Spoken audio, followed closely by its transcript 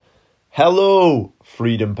Hello,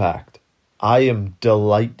 Freedom Pact. I am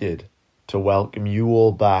delighted to welcome you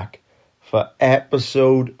all back for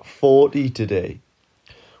episode 40 today.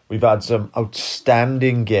 We've had some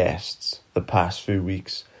outstanding guests the past few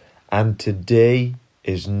weeks, and today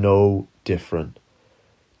is no different.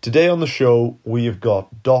 Today on the show, we have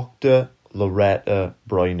got Dr. Loretta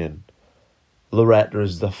Breuning. Loretta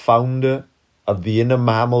is the founder of the Inner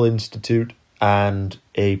Mammal Institute and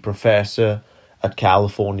a professor at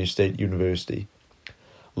California State University.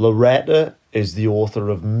 Loretta is the author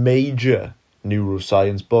of major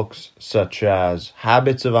neuroscience books such as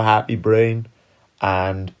Habits of a Happy Brain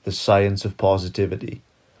and The Science of Positivity.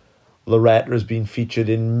 Loretta has been featured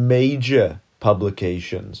in major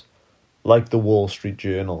publications like the Wall Street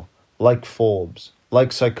Journal, like Forbes,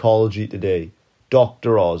 like Psychology Today,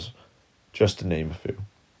 Dr. Oz, just to name a few.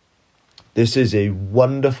 This is a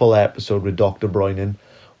wonderful episode with Dr. Breuning,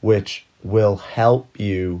 which will help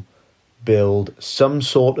you build some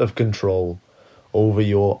sort of control over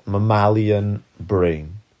your mammalian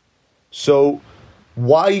brain. So,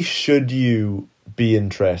 why should you be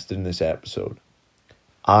interested in this episode?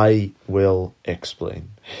 I will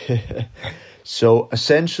explain. So,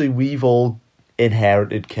 essentially, we've all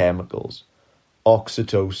inherited chemicals: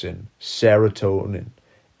 oxytocin, serotonin,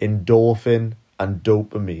 endorphin, and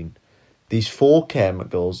dopamine. These four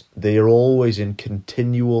chemicals, they are always in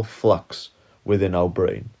continual flux within our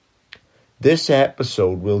brain. This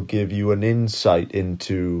episode will give you an insight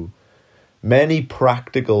into many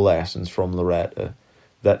practical lessons from Loretta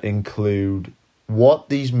that include what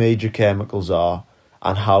these major chemicals are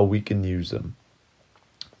and how we can use them.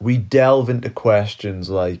 We delve into questions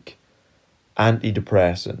like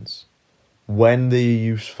antidepressants, when they are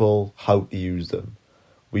useful, how to use them.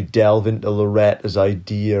 We delve into Loretta's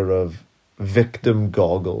idea of victim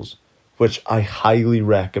goggles, which I highly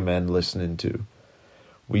recommend listening to.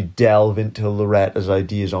 We delve into Loretta's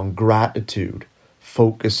ideas on gratitude,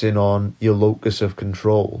 focusing on your locus of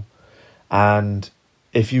control. And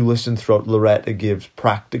if you listen throughout, Loretta gives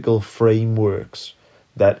practical frameworks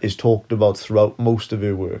that is talked about throughout most of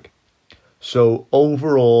her work. So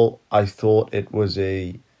overall, I thought it was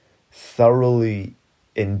a thoroughly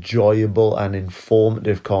enjoyable and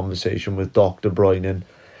informative conversation with Dr. Breuning,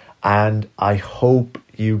 and I hope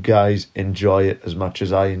you guys enjoy it as much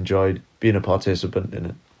as I enjoyed being a participant in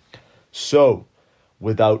it. So,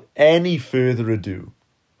 without any further ado,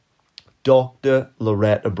 Dr.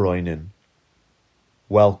 Loretta Breuning,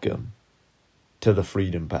 welcome to the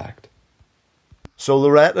Freedom Pact. So,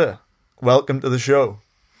 Loretta, welcome to the show.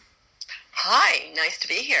 Hi, nice to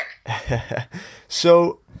be here.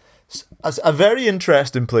 So, a very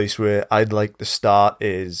interesting place where I'd like to start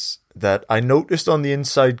is that I noticed on the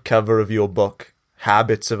inside cover of your book,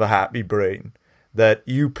 Habits of a Happy Brain, that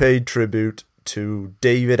you paid tribute to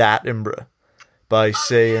David Attenborough by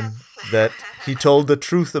saying that he told the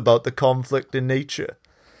truth about the conflict in nature.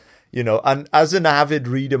 You know, and as an avid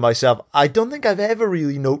reader myself, I don't think I've ever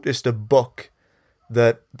really noticed a book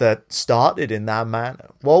that started in that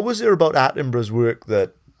manner. What was there about Attenborough's work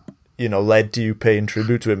that, you know, led to you paying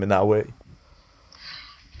tribute to him in that way?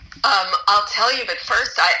 I'll tell you, but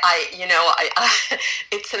first,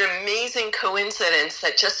 it's an amazing coincidence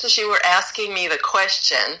that just as you were asking me the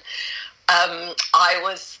question, I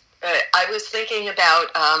was thinking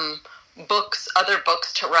about other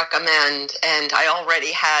books to recommend, and I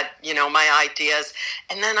already had, my ideas,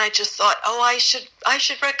 and then I just thought, I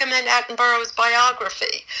should recommend Attenborough's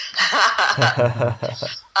biography.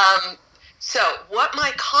 So what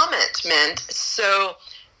my comment meant,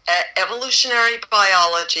 evolutionary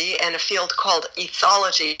biology and a field called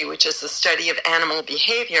ethology, which is the study of animal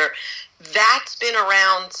behavior, that's been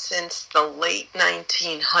around since the late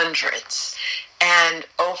 1900s. And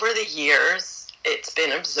over the years, it's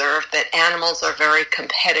been observed that animals are very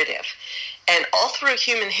competitive. And all through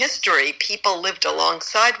human history, people lived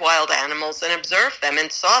alongside wild animals and observed them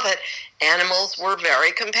and saw that animals were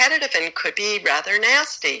very competitive and could be rather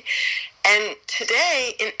nasty. And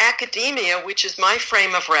today in academia, which is my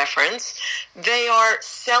frame of reference, they are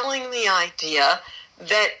selling the idea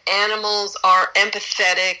that animals are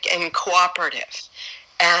empathetic and cooperative.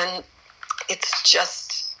 And it's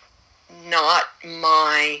just not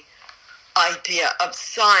my idea of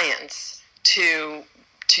science to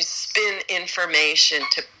spin information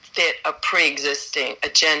to fit a pre-existing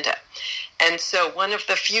agenda. And so one of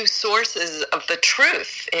the few sources of the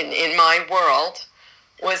truth in my world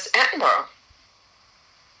was Attenborough.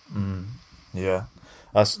 Yeah,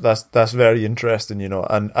 that's very interesting,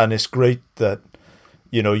 and it's great that,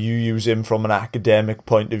 you use him from an academic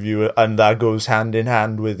point of view, and that goes hand in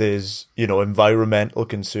hand with his, environmental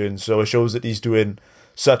concerns. So it shows that he's doing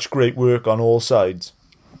such great work on all sides.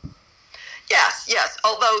 Yes.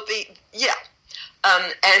 Although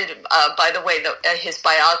by the way, his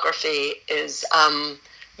biography is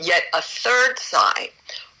yet a third side,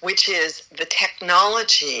 which is the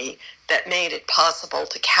technology that made it possible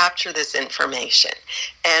to capture this information.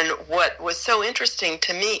 And what was so interesting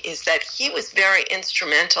to me is that he was very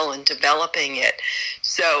instrumental in developing it.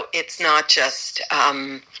 So it's not just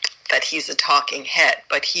that he's a talking head,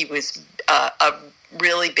 but he was a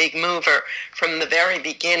really big mover from the very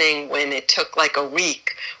beginning, when it took like a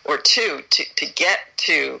week or two to get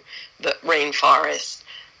to the rainforest,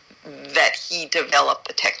 that he developed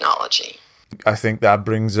the technology. I think that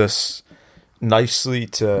brings us nicely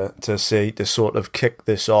to sort of kick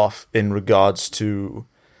this off in regards to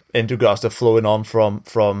flowing on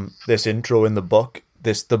from this intro in the book.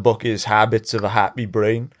 The book is Habits of a Happy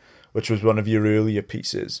Brain, which was one of your earlier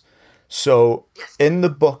pieces. So in the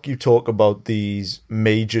book, you talk about these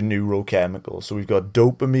major neurochemicals. So we've got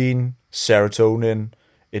dopamine, serotonin,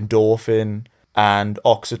 endorphin, and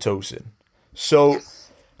oxytocin. So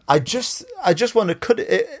I just wonder,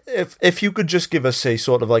 if you could just give us a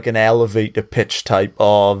sort of like an elevator pitch type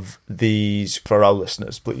of these for our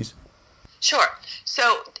listeners, please. Sure.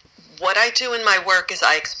 So what I do in my work is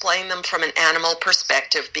I explain them from an animal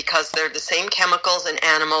perspective, because they're the same chemicals in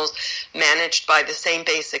animals, managed by the same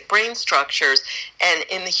basic brain structures. And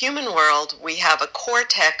in the human world, we have a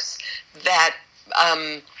cortex that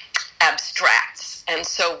abstracts. And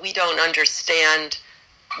so we don't understand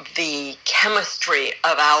the chemistry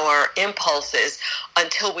of our impulses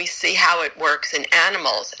until we see how it works in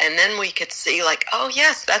animals. And then we could see like, oh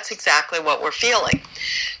yes, that's exactly what we're feeling.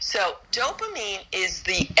 So dopamine is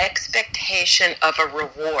the expectation of a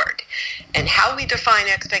reward. And how we define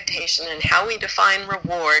expectation and how we define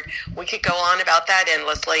reward, we could go on about that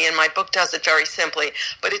endlessly, and my book does it very simply.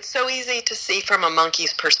 But it's so easy to see from a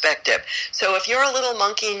monkey's perspective. So if you're a little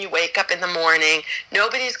monkey and you wake up in the morning,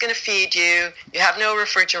 nobody's going to feed you, you have no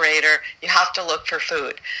refrigerator, you have to look for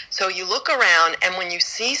food. So you look around, and when you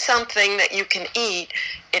see something that you can eat,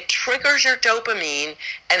 it triggers your dopamine,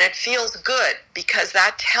 and it feels good, because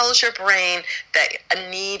that tells your brain that a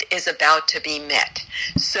need is about to be met.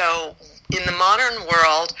 So in the modern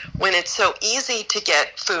world, when it's so easy to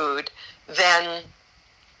get food, then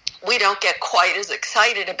we don't get quite as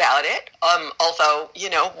excited about it, although,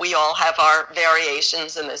 we all have our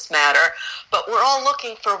variations in this matter. But we're all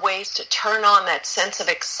looking for ways to turn on that sense of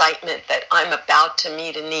excitement that I'm about to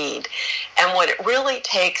meet a need. And what it really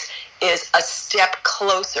takes is a step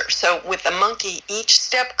closer. So with the monkey, each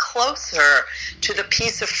step closer to the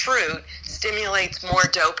piece of fruit stimulates more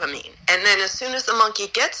dopamine. And then as soon as the monkey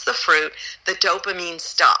gets the fruit, the dopamine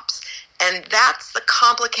stops. And that's the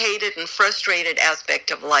complicated and frustrated aspect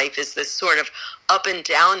of life, is this sort of up and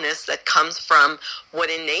downness that comes from what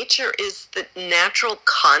in nature is the natural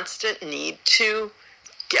constant need to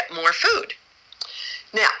get more food.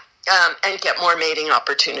 Now, and get more mating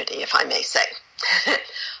opportunity, if I may say.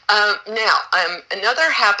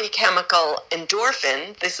 Another happy chemical,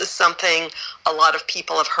 endorphin. This is something a lot of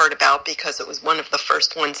people have heard about because it was one of the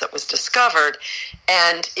first ones that was discovered.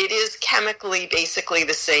 And it is chemically basically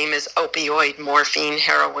the same as opioid, morphine,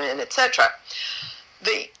 heroin, etc.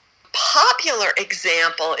 The popular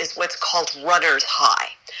example is what's called runner's high.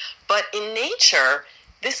 But in nature,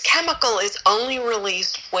 this chemical is only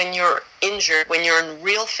released when you're injured, when you're in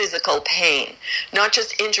real physical pain. Not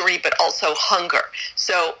just injury, but also hunger.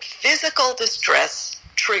 So physical distress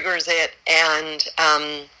triggers it, and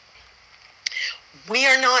we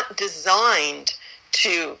are not designed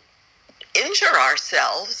to injure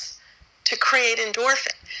ourselves to create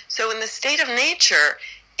endorphin. So in the state of nature,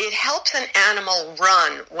 it helps an animal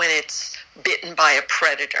run when it's bitten by a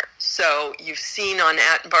predator. So you've seen on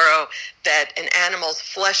Attenborough that an animal's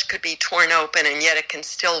flesh could be torn open and yet it can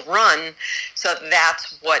still run. So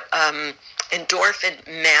that's what endorphin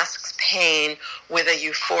masks pain with a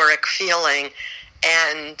euphoric feeling.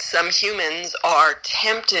 And some humans are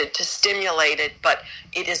tempted to stimulate it, but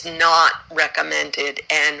it is not recommended.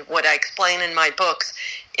 And what I explain in my books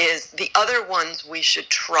is the other ones we should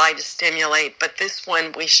try to stimulate, but this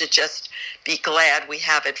one we should just be glad we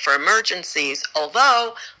have it for emergencies,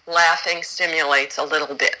 although laughing stimulates a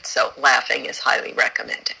little bit, so laughing is highly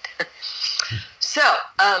recommended. So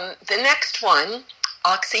the next one,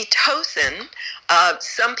 oxytocin.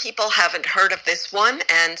 Some people haven't heard of this one,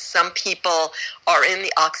 and some people are in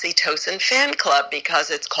the oxytocin fan club because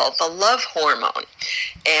it's called the love hormone.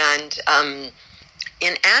 And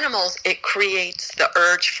in animals, it creates the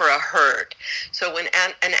urge for a herd. So when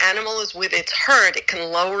an animal is with its herd, it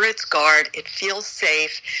can lower its guard, it feels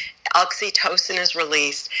safe, oxytocin is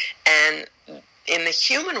released, and in the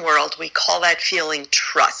human world, we call that feeling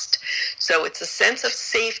trust. So it's a sense of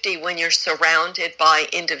safety when you're surrounded by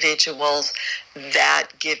individuals that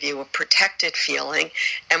give you a protected feeling.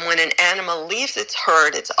 And when an animal leaves its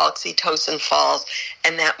herd, its oxytocin falls,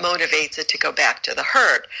 and that motivates it to go back to the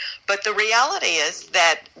herd. But the reality is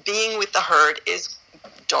that being with the herd is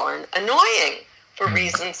darn annoying for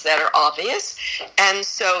reasons that are obvious. And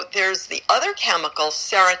so there's the other chemical,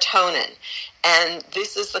 serotonin. And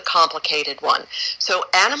this is the complicated one. So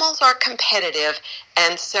animals are competitive,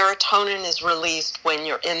 and serotonin is released when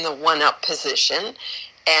you're in the one-up position.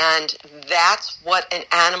 And that's what an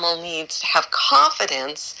animal needs to have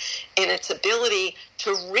confidence in its ability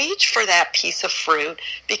to reach for that piece of fruit,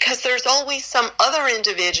 because there's always some other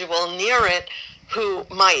individual near it who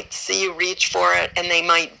might see you reach for it and they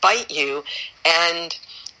might bite you. And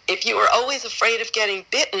if you were always afraid of getting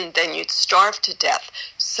bitten, then you'd starve to death.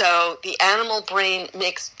 So the animal brain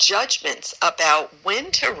makes judgments about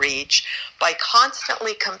when to reach by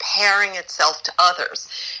constantly comparing itself to others.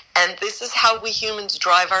 And this is how we humans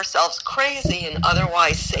drive ourselves crazy in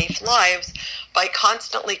otherwise safe lives, by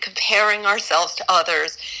constantly comparing ourselves to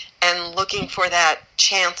others and looking for that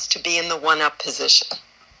chance to be in the one-up position.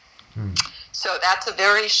 So that's a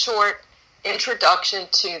very short introduction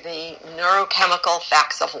to the neurochemical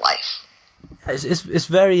facts of life. It's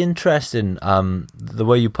very interesting the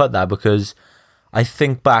way you put that, because I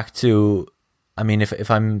think back to, I mean,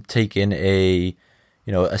 if I'm taking a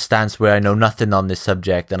stance where I know nothing on this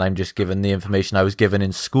subject and I'm just given the information I was given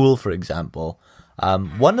in school, for example,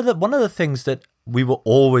 one of the things that we were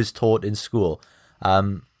always taught in school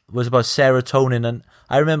was about serotonin. And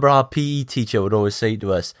I remember our PE teacher would always say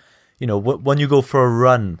to us, when you go for a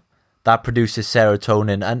run, that produces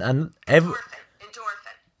serotonin, and endorphin.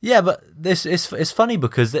 Yeah, but this is funny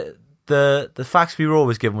because the facts we were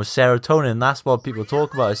always given was serotonin, and that's what people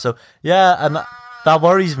talk about. So yeah, and that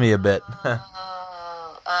worries me a bit. Yeah,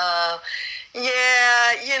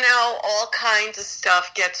 all kinds of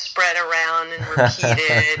stuff gets spread around and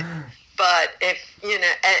repeated. But if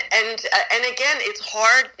and again, it's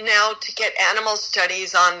hard now to get animal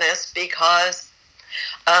studies on this, because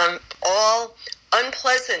all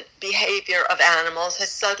unpleasant behavior of animals has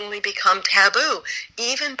suddenly become taboo,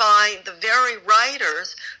 even by the very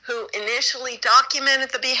writers who initially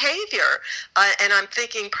documented the behavior. And I'm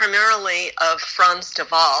thinking primarily of Frans de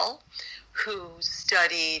Waal, who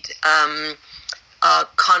studied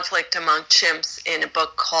conflict among chimps in a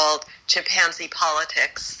book called Chimpanzee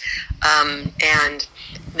Politics, and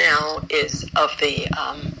now is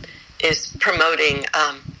promoting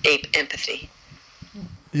ape empathy.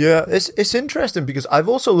 Yeah, it's interesting, because I've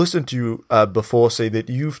also listened to you before say that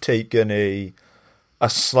you've taken a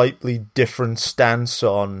slightly different stance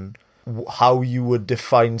on how you would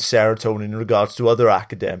define serotonin in regards to other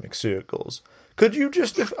academic circles. Could you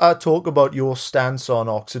just talk about your stance on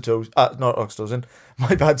serotonin?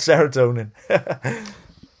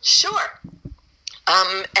 Sure.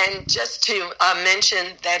 And just to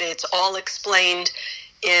mention that it's all explained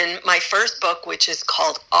in my first book, which is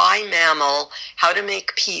called I, Mammal: How to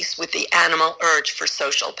Make Peace with the Animal Urge for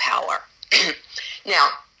Social Power. Now,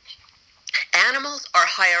 animals are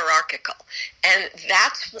hierarchical, and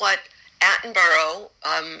that's what Attenborough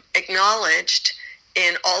acknowledged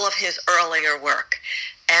in all of his earlier work.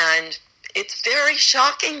 And it's very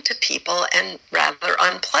shocking to people and rather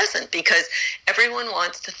unpleasant, because everyone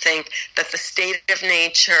wants to think that the state of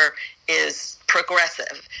nature is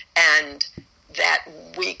progressive and that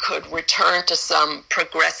we could return to some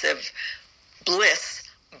progressive bliss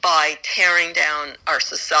by tearing down our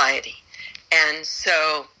society. And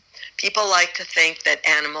so people like to think that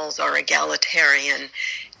animals are egalitarian.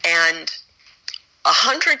 And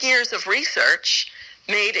 100 years of research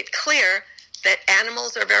made it clear that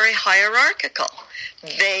animals are very hierarchical.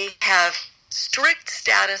 They have strict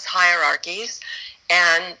status hierarchies,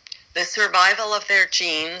 and the survival of their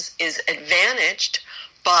genes is advantaged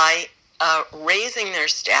by raising their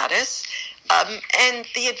status, and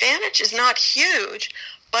the advantage is not huge,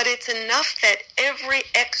 but it's enough that every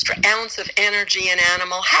extra ounce of energy an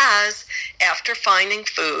animal has after finding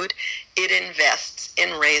food, it invests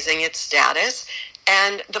in raising its status.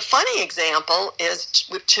 And the funny example is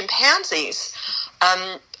with chimpanzees.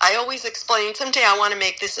 I always explain, someday I want to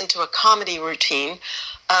make this into a comedy routine.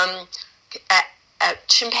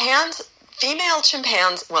 Female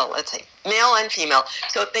chimpanzees, well, let's say male and female,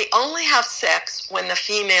 so they only have sex when the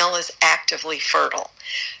female is actively fertile.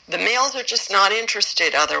 The males are just not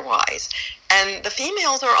interested otherwise. And the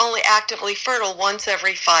females are only actively fertile once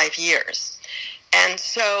every 5 years. And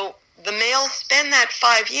so the males spend that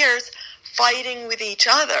 5 years fighting with each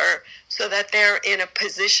other so that they're in a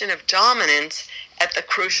position of dominance at the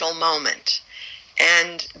crucial moment.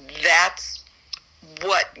 And that's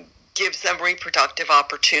what gives them reproductive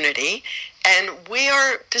opportunity. And we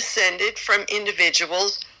are descended from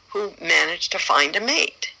individuals who managed to find a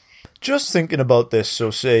mate. Just thinking about this,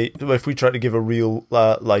 so say, if we try to give a real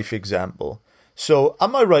life example. So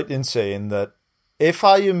am I right in saying that if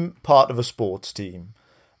I am part of a sports team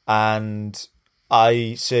and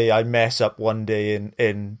I say I mess up one day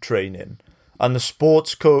in training, and the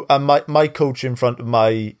sports coach and my coach in front of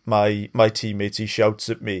my teammates, he shouts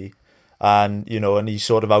at me, and and he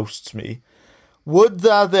sort of ousts me, would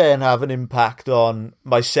that then have an impact on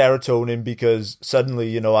my serotonin because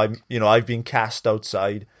suddenly I've been cast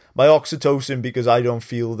outside, my oxytocin because I don't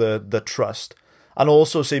feel the trust, and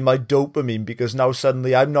also say my dopamine because now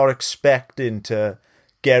suddenly I'm not expecting to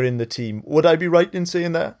get in the team? Would I be right in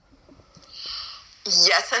saying that?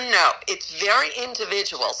 Yes and no. It's very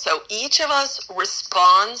individual. So each of us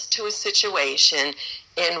responds to a situation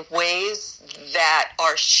in ways that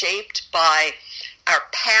are shaped by our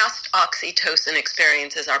past oxytocin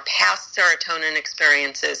experiences, our past serotonin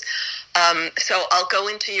experiences. So I'll go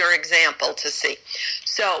into your example to see.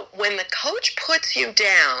 So when the coach puts you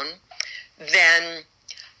down, then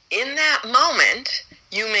in that moment,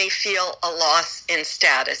 you may feel a loss in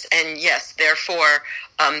status. And yes, therefore,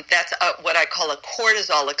 that's what I call a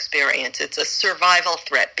cortisol experience. It's a survival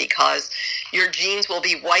threat because your genes will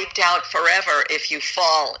be wiped out forever if you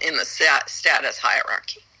fall in the status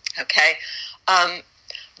hierarchy. Okay?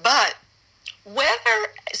 But bad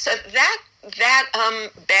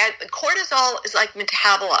cortisol is like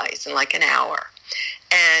metabolized in like an hour.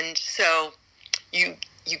 And so you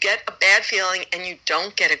get a bad feeling and you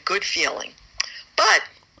don't get a good feeling. But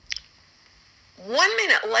 1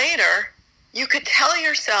 minute later, you could tell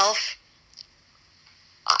yourself,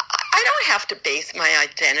 I don't have to base my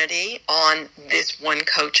identity on this one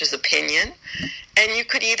coach's opinion. And you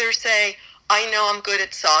could either say, I know I'm good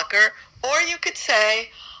at soccer, or you could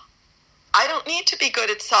say, I don't need to be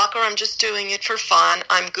good at soccer, I'm just doing it for fun,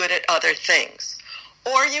 I'm good at other things.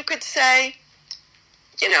 Or you could say,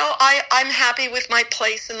 I'm happy with my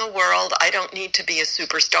place in the world. I don't need to be a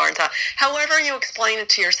superstar. However you explain it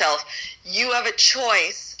to yourself, you have a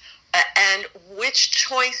choice, and which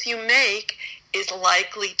choice you make is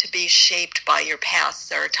likely to be shaped by your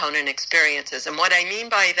past serotonin experiences. And what I mean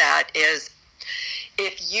by that is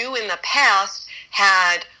if you in the past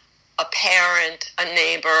had a parent, a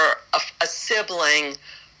neighbor, a sibling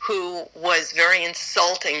who was very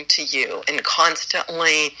insulting to you and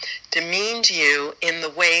constantly demeaned you in the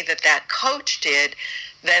way that coach did,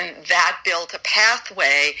 then that built a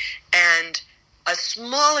pathway, and a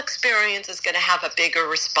small experience is going to have a bigger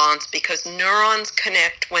response because neurons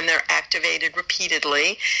connect when they're activated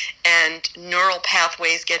repeatedly, and neural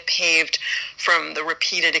pathways get paved from the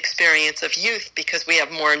repeated experience of youth because we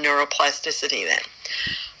have more neuroplasticity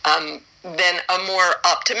then. Then a more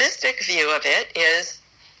optimistic view of it is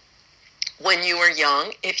when you were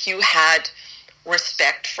young, if you had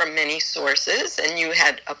respect from many sources and you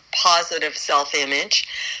had a positive self-image,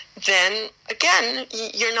 then again,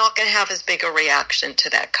 you're not going to have as big a reaction to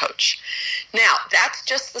that coach. Now, that's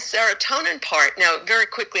just the serotonin part. Now, very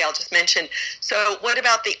quickly, I'll just mention, so what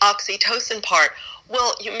about the oxytocin part?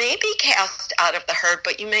 Well, you may be cast out of the herd,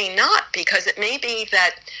 but you may not, because it may be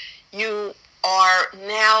that you are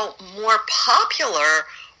now more popular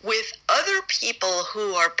with other people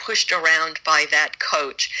who are pushed around by that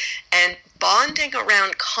coach. And bonding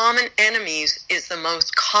around common enemies is the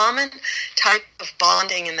most common type of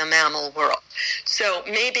bonding in the mammal world. So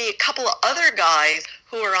maybe a couple of other guys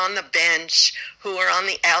who are on the bench, who are on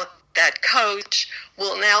the that coach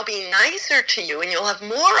will now be nicer to you, and you'll have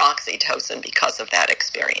more oxytocin because of that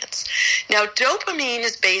experience. Now, dopamine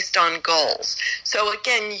is based on goals. So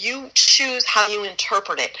again, you choose how you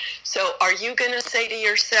interpret it. So are you going to say to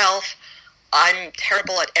yourself, I'm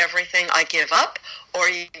terrible at everything, I give up? Or are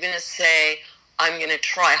you going to say, I'm going to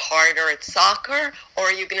try harder at soccer? Or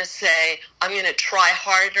are you going to say, I'm going to try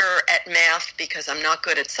harder at math because I'm not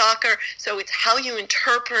good at soccer? So it's how you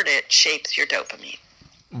interpret it shapes your dopamine.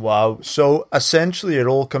 Wow. So essentially it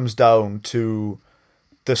all comes down to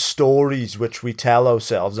the stories which we tell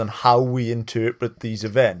ourselves and how we interpret these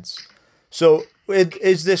events. So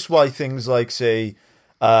is this why things like, say,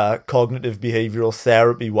 cognitive behavioral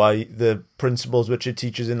therapy, why the principles which it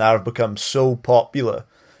teaches in that have become so popular?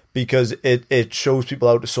 Because it shows people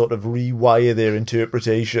how to sort of rewire their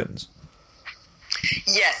interpretations.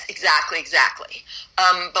 Yes, exactly.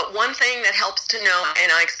 But one thing that helps to know,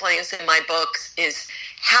 and I explain this in my books, is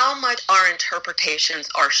how much our interpretations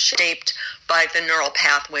are shaped by the neural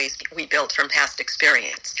pathways we built from past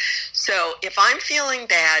experience. So if I'm feeling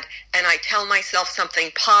bad and I tell myself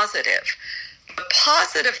something positive, the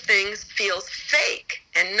positive things feels fake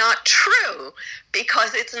and not true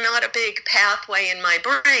because it's not a big pathway in my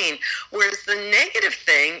brain, whereas the negative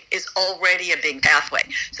thing is already a big pathway.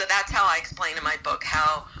 So that's how I explain in my book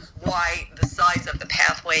why the size of the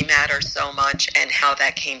pathway matters so much and how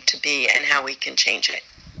that came to be and how we can change it.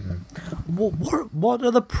 What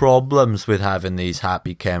are the problems with having these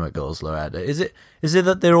happy chemicals, Loretta? Is it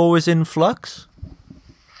that they're always in flux?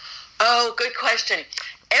 Oh, good question.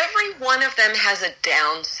 Every one of them has a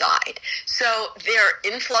downside. So they're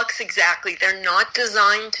in flux exactly. They're not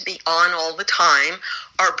designed to be on all the time.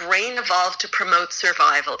 Our brain evolved to promote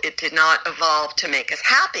survival. It did not evolve to make us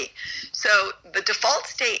happy. So the default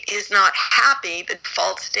state is not happy. The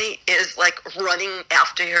default state is like running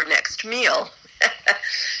after your next meal.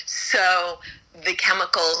 So the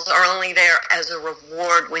chemicals are only there as a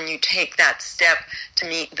reward when you take that step to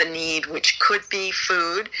meet the need, which could be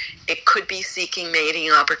food, it could be seeking mating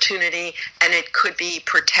opportunity, and it could be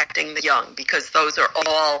protecting the young, because those are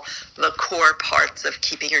all the core parts of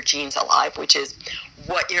keeping your genes alive, which is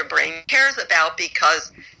what your brain cares about,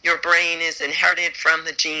 because your brain is inherited from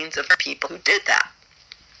the genes of the people who did that.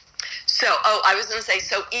 So, I was going to say,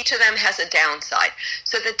 so each of them has a downside.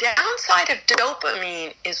 So the downside of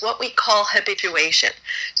dopamine is what we call habituation.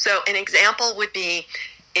 So an example would be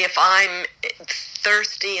if I'm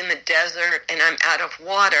thirsty in the desert and I'm out of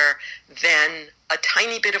water, then a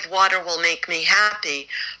tiny bit of water will make me happy.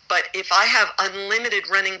 But if I have unlimited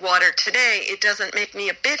running water today, it doesn't make me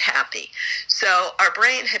a bit happy. So our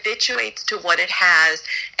brain habituates to what it has,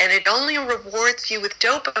 and it only rewards you with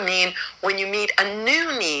dopamine when you meet a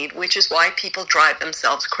new need, which is why people drive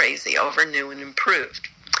themselves crazy over new and improved.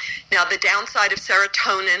 Now, the downside of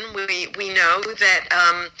serotonin, we know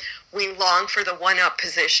that we long for the one-up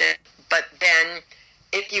position, but then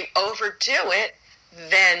if you overdo it,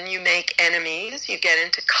 then you make enemies, you get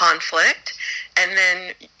into conflict, and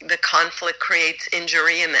then the conflict creates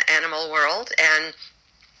injury in the animal world, and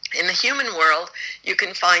in the human world, you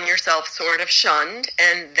can find yourself sort of shunned,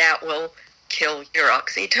 and that will kill your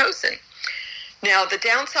oxytocin. Now, the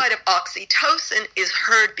downside of oxytocin is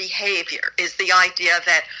herd behavior, is the idea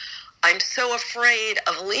that I'm so afraid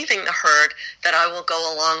of leaving the herd that I will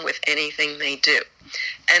go along with anything they do.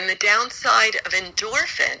 And the downside of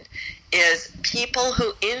endorphin is people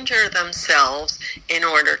who injure themselves in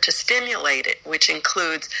order to stimulate it, which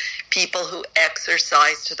includes people who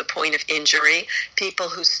exercise to the point of injury, people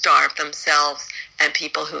who starve themselves, and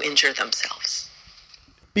people who injure themselves.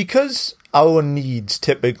 Because our needs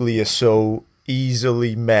typically are so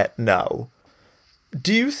easily met now,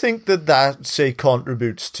 do you think that, say,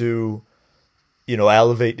 contributes to,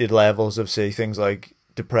 elevated levels of, say, things like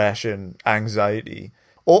depression, anxiety?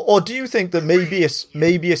 Or do you think that maybe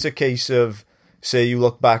it's a case of, say, you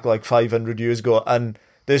look back like 500 years ago and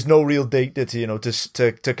there's no real data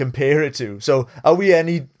to compare it to? So are we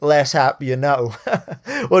any less happier now?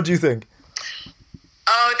 What do you think?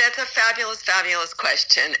 Oh, that's a fabulous, fabulous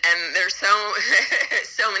question, and there's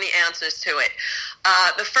so many answers to it.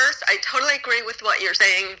 The first, I totally agree with what you're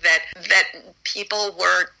saying, that people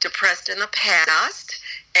were depressed in the past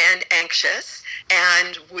and anxious,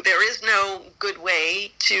 and there is no good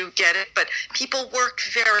way to get it, but people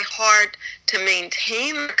worked very hard to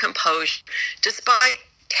maintain their composure despite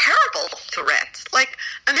terrible threats. Like,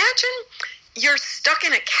 imagine you're stuck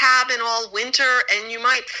in a cabin all winter and you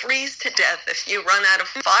might freeze to death if you run out of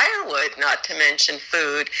firewood, not to mention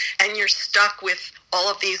food, and you're stuck with all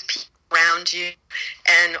of these people around you,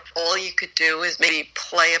 and all you could do is maybe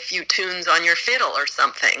play a few tunes on your fiddle or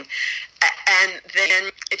something. And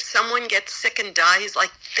then if someone gets sick and dies,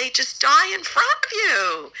 like, they just die in front of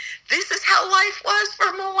you. This is how life was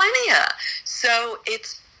for millennia. So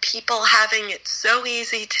it's people having it so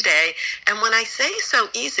easy today. And when I say so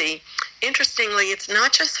easy, interestingly, it's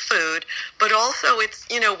not just food, but also it's,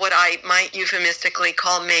 what I might euphemistically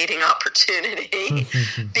call mating opportunity.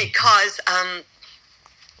 Because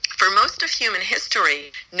for most of human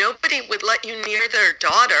history, nobody would let you near their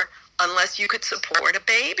daughter unless you could support a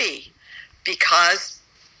baby, because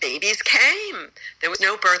babies came. There was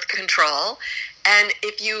no birth control. And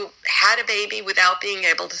if you had a baby without being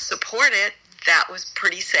able to support it, that was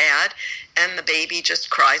pretty sad. And the baby just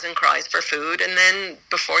cries and cries for food. And then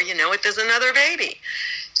before you know it, there's another baby.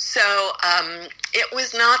 So it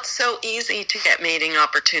was not so easy to get mating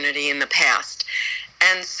opportunity in the past.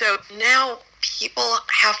 And so now people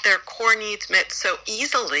have their core needs met so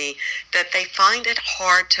easily that they find it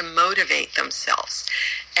hard to motivate themselves.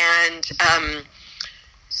 And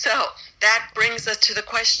So that brings us to the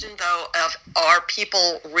question, though, of are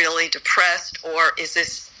people really depressed, or is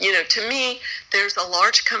this, to me, there's a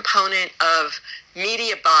large component of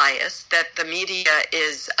media bias, that the media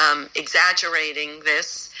is exaggerating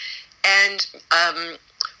this, and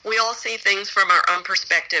we all see things from our own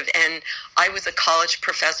perspective. And I was a college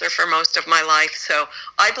professor for most of my life, so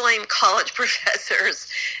I blame college professors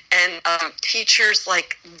and teachers.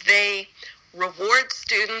 Like, they reward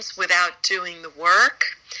students without doing the work,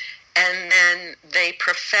 and then they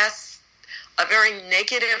profess a very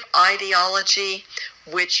negative ideology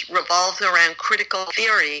which revolves around critical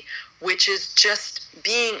theory, which is just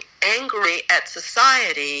being angry at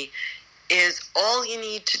society is all you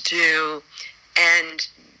need to do, and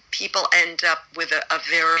people end up with a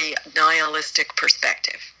very nihilistic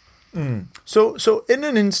perspective. So in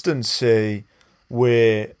an instance, say,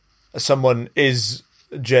 where someone is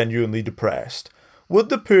genuinely depressed, would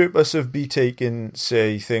the purpose of be taking,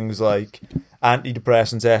 say, things like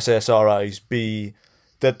antidepressants, SSRIs, be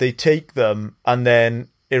that they take them and then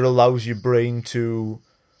it allows your brain to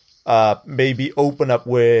maybe open up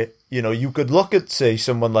where, you could look at, say,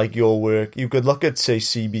 someone like your work, you could look at, say,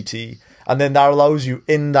 CBT, and then that allows you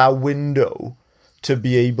in that window to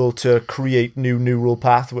be able to create new neural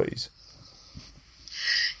pathways?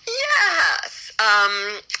 Yes.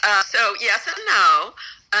 So yes and no.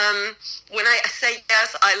 When I say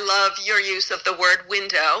yes, I love your use of the word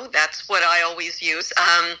window. That's what I always use.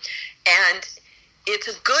 And it's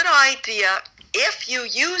a good idea if you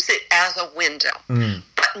use it as a window.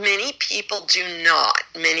 But many people do not.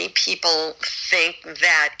 Many people think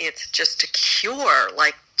that it's just a cure,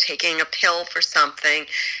 like taking a pill for something,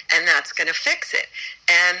 and that's going to fix it.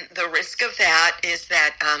 And the risk of that is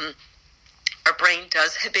that our brain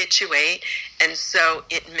does habituate, and so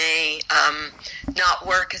it may not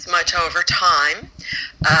work as much over time.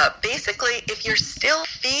 Basically, if you're still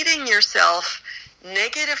feeding yourself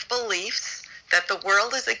negative beliefs that the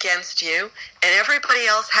world is against you and everybody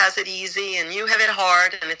else has it easy and you have it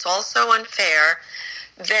hard and it's all so unfair,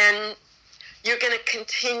 then you're going to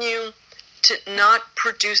continue to not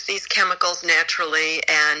produce these chemicals naturally,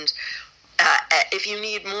 and if you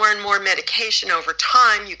need more and more medication over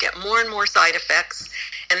time, you get more and more side effects.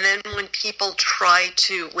 And then when people try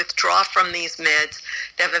to withdraw from these meds,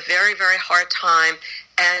 they have a very, very hard time.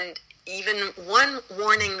 And even one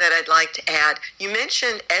warning that I'd like to add, you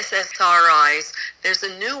mentioned SSRIs. There's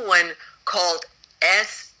a new one called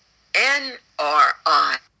SNRI.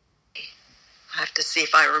 I have to see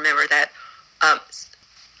if I remember that.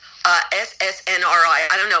 SSNRI.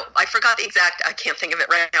 I don't know. I forgot the exact. I can't think of it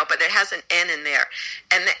right now, but it has an N in there.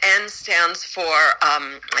 And the N stands for,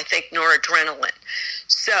 I think, noradrenaline.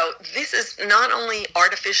 So this is not only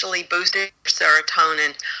artificially boosting your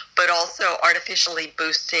serotonin, but also artificially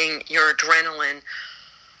boosting your adrenaline,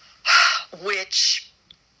 which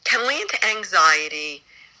can lead to anxiety.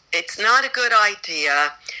 It's not a good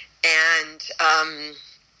idea. And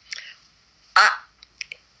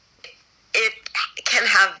it can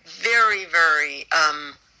have very, very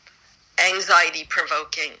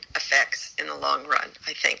anxiety-provoking effects in the long run,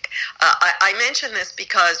 I think. I mention this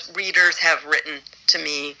because readers have written to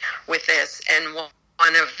me with this, and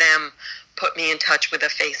one of them put me in touch with a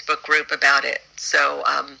Facebook group about it. So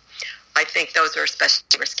I think those are especially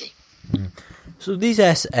risky. So these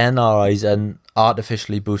SNRIs and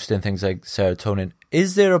artificially boosting things like serotonin,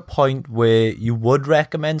 is there a point where you would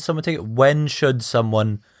recommend someone take it? When should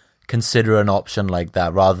someone consider an option like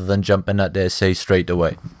that rather than jumping at this, say, straight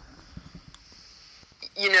away?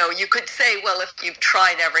 You could say, well, if you've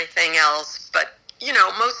tried everything else, but,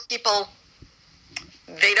 most people,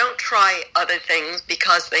 they don't try other things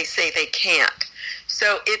because they say they can't.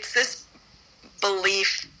 So it's this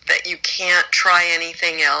belief that you can't try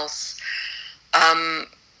anything else.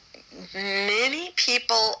 Many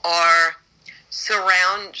people are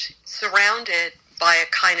surrounded by a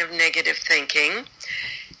kind of negative thinking,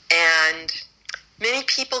 and many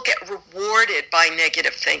people get rewarded by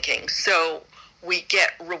negative thinking. So we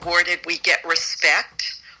get rewarded, we get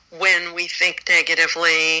respect when we think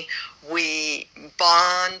negatively, we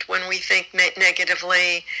bond when we think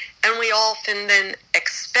negatively, and we often then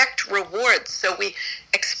expect rewards. So we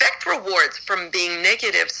expect rewards from being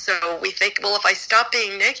negative, so we think, well, if I stop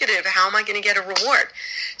being negative, how am I going to get a reward?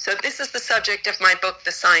 So this is the subject of my book,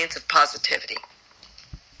 The Science of Positivity.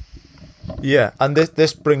 Yeah, and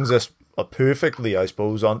this brings us perfectly, I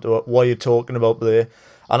suppose, onto what you're talking about there.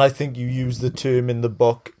 And I think you use the term in the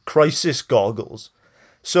book, crisis goggles.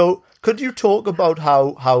 So could you talk about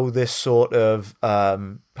how this sort of,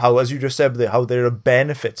 how, as you just said, how there are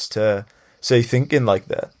benefits to, say, thinking like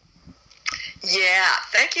that? Yeah,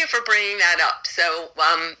 thank you for bringing that up. So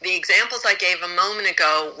the examples I gave a moment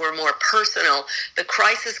ago were more personal. The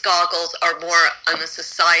crisis goggles are more on the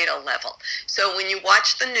societal level. So when you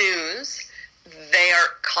watch the news, they are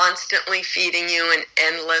constantly feeding you an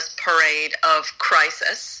endless parade of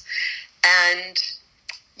crisis. And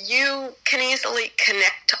you can easily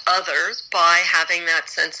connect to others by having that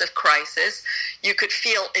sense of crisis. You could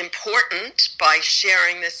feel important by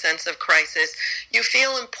sharing this sense of crisis. You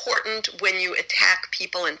feel important when you attack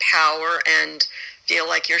people in power and feel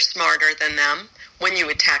like you're smarter than them. When you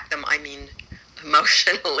attack them, I mean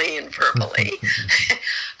emotionally and verbally.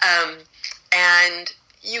 And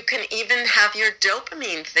you can even have your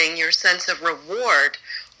dopamine thing, your sense of reward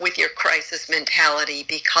with your crisis mentality,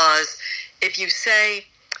 because if you say,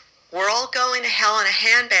 we're all going to hell in a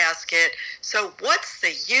handbasket, so what's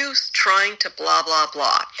the use trying to blah, blah,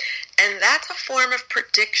 blah? And that's a form of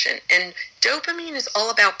prediction. And dopamine is all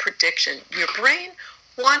about prediction. Your brain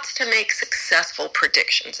wants to make successful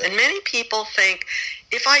predictions. And many people think,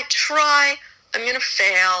 if I try, I'm going to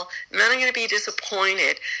fail, and then I'm going to be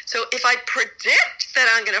disappointed. So if I predict that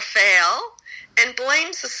I'm going to fail and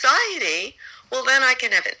blame society, well, then I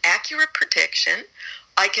can have an accurate prediction.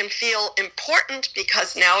 I can feel important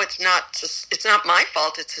because now it's not my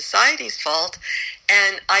fault, it's society's fault,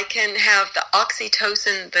 and I can have the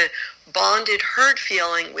oxytocin, the bonded herd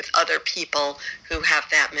feeling with other people who have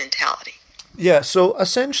that mentality. Yeah, so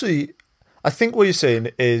essentially, I think what you're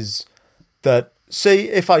saying is that, say,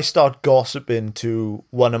 if I start gossiping to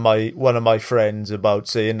one of my friends about,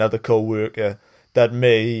 say, another co-worker that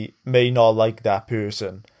may not like that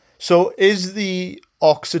person. So is the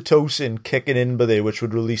oxytocin kicking in by there, which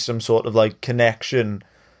would release some sort of like connection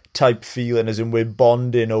type feeling, as in we're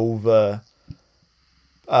bonding over,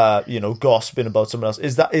 gossiping about someone else?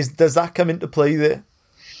 Does that come into play there?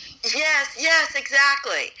 Yes,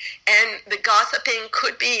 exactly. And the gossiping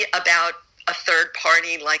could be about a third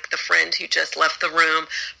party, like the friend who just left the room,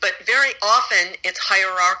 but very often it's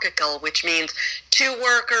hierarchical, which means two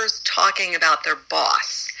workers talking about their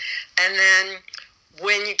boss. And then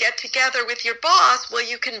when you get together with your boss, well,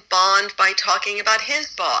 you can bond by talking about his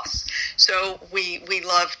boss. So we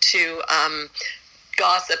love to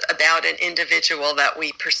gossip about an individual that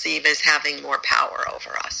we perceive as having more power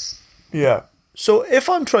over us. Yeah. So if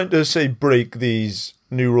I'm trying to, say, break these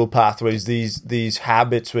neural pathways, these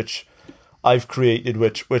habits which I've created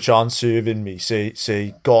which aren't serving me,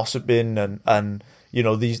 say gossiping and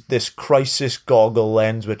this crisis goggle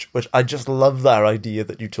lens, which I just love that idea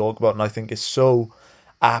that you talk about, and I think is so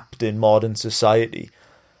apt in modern society.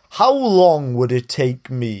 How long would it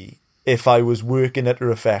take me, if I was working at it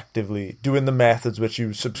effectively, doing the methods which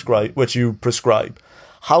you prescribe?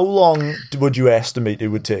 How long would you estimate it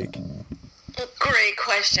would take? Great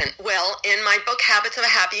question. Well, in my book, Habits of a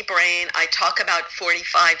Happy Brain, I talk about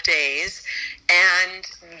 45 days, and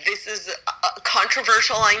this is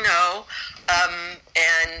controversial, I know,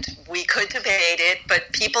 and we could debate it,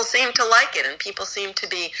 but people seem to like it, and people seem to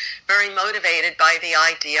be very motivated by the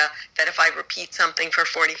idea that if I repeat something for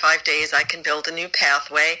 45 days, I can build a new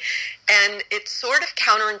pathway. And it's sort of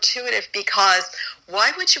counterintuitive, because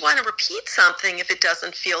why would you want to repeat something if it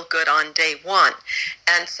doesn't feel good on day one?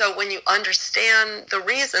 And so when you understand the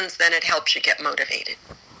reasons, then it helps you get motivated.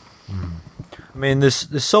 I mean,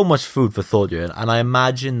 there's so much food for thought here, and I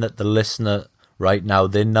imagine that the listener right now,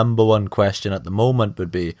 their number one question at the moment would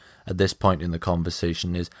be, at this point in the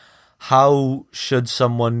conversation, is how should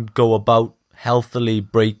someone go about healthily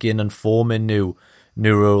breaking and forming new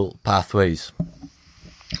neural pathways?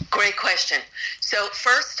 Great question. So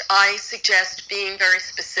first, I suggest being very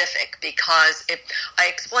specific, because I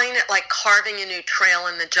explain it like carving a new trail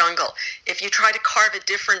in the jungle. If you try to carve a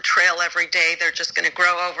different trail every day, they're just going to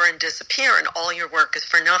grow over and disappear, and all your work is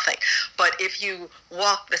for nothing. But if you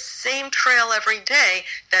walk the same trail every day,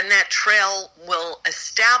 then that trail will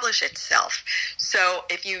establish itself. So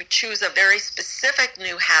if you choose a very specific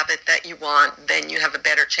new habit that you want, then you have a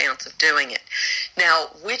better chance of doing it. Now,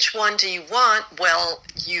 which one do you want? Well,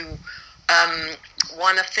 you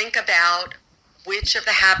want to think about which of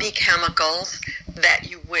the happy chemicals that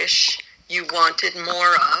you wish you wanted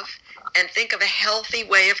more of, and think of a healthy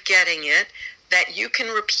way of getting it that you can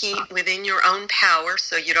repeat within your own power,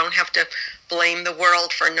 so you don't have to blame the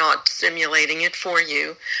world for not simulating it for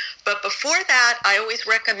you. But before that, I always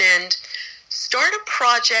recommend start a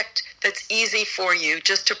project that's easy for you,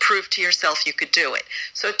 just to prove to yourself you could do it.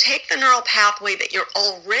 So take the neural pathway that you're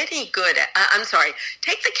already good at.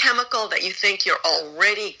 Take the chemical that you think you're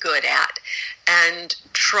already good at, and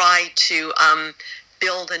try to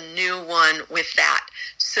build a new one with that.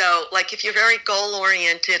 So, like, if you're very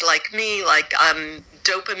goal-oriented like me, like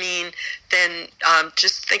dopamine, then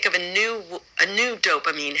just think of a new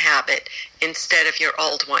dopamine habit instead of your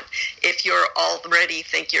old one. If you're already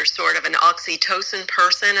think you're sort of an oxytocin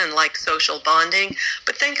person and like social bonding,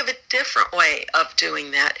 but think of a different way of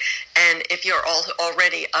doing that. And if you're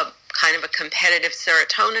already a kind of a competitive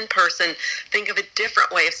serotonin person, think of a different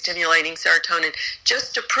way of stimulating serotonin,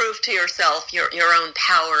 just to prove to yourself your own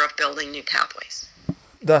power of building new pathways.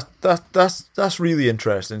 That's really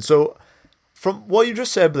interesting. So from what you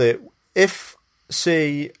just said there, if,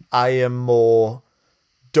 say, I am more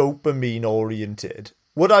dopamine oriented,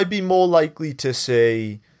 would I be more likely to,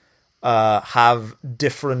 say, have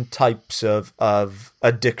different types of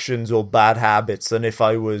addictions or bad habits than if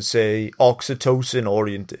I was, say, oxytocin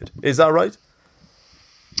oriented? Is that right?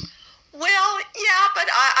 Well, yeah, but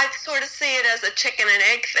I sort of see it as a chicken and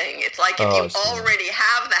egg thing. It's like if you already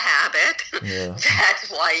have the habit, that's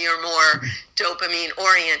why you're more dopamine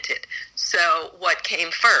oriented. So what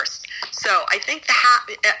came first? So I think the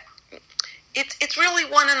habit, it's really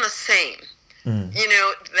one and the same. You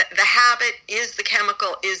know, the habit is the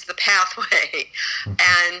chemical, is the pathway.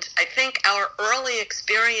 And I think our early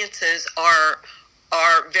experiences are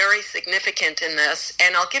very significant in this.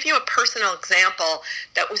 And I'll give you a personal example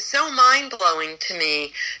that was so mind-blowing to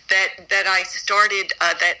me that I started,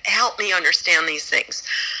 that helped me understand these things.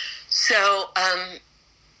 So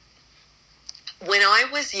when I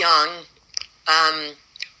was young,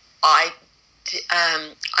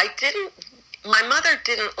 my mother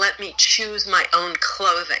didn't let me choose my own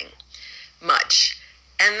clothing much.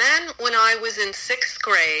 And then when I was in 6th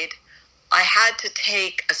grade, I had to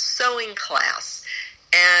take a sewing class.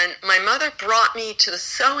 And my mother brought me to the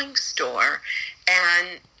sewing store,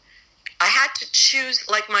 and I had to choose,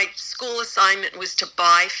 like my school assignment was to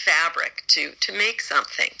buy fabric to make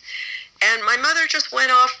something. And my mother just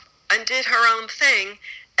went off and did her own thing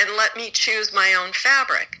and let me choose my own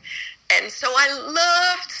fabric. And so I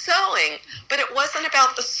loved sewing, but it wasn't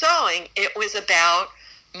about the sewing. It was about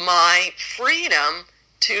my freedom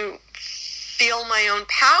to feel my own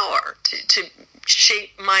power, to shape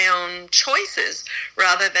my own choices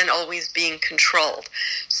rather than always being controlled.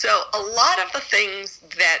 So a lot of the things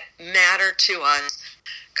that matter to us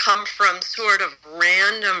come from sort of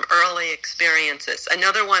random early experiences.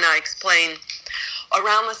 Another one I explained,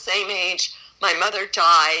 around the same age, my mother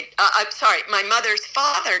died. My mother's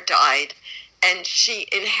father died, and she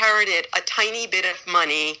inherited a tiny bit of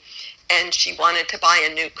money, and she wanted to buy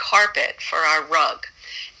a new carpet for our rug.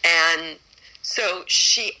 And so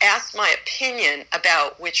she asked my opinion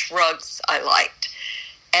about which rugs I liked.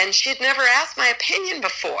 And she'd never asked my opinion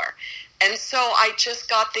before. And so I just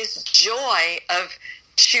got this joy of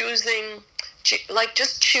choosing, like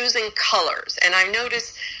just choosing colors. And I've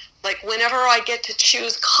noticed, like, whenever I get to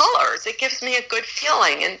choose colors, it gives me a good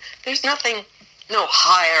feeling. And there's no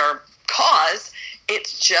higher cause.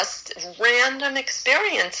 It's just random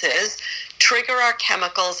experiences trigger our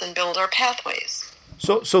chemicals and build our pathways.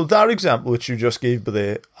 So that example which you just gave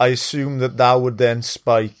there, I assume that would then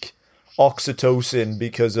spike oxytocin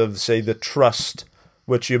because of, say, the trust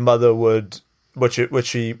which your mother would, which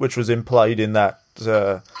was implied in that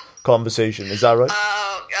conversation. Is that right?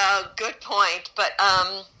 Good point. But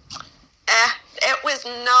it was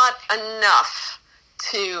not enough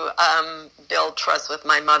to build trust with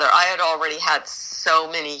my mother. I had already had so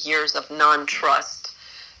many years of non-trust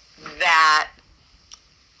that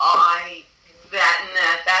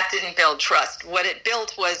that didn't build trust. What it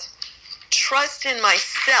built was trust in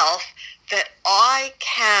myself that I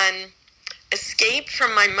can escape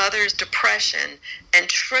from my mother's depression and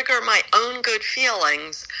trigger my own good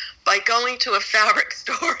feelings by going to a fabric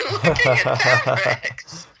store and looking at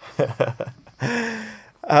fabrics.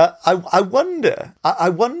 I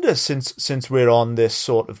wonder since we're on this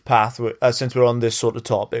sort of pathway, since we're on this sort of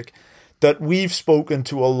topic, that we've spoken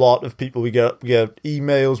to a lot of people. We get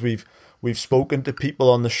emails. We've spoken to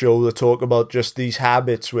people on the show that talk about just these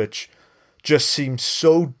habits which just seem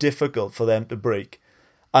so difficult for them to break.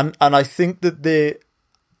 And I think that they,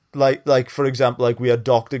 like for example, like we had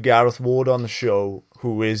Dr. Gareth Ward on the show,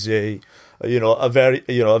 who is a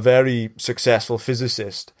very successful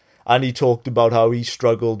physicist, and he talked about how he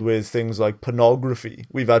struggled with things like pornography.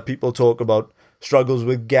 We've had people talk about struggles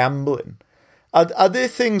with gambling. Are there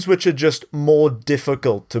things which are just more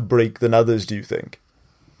difficult to break than others, do you think?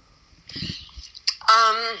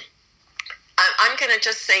 I'm going to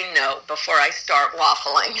just say no before I start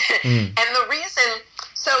waffling. And the reason,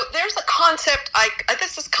 so there's a concept,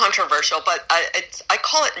 this is controversial, but I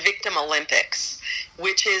call it victim Olympics,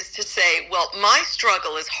 which is to say, well, my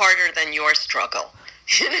struggle is harder than your struggle.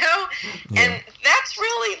 And that's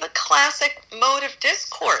really the classic mode of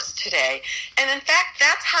discourse today. And in fact,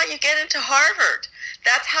 that's how you get into Harvard.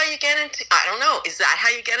 That's how you get into, I don't know, is that how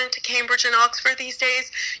you get into Cambridge and Oxford these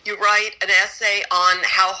days? You write an essay on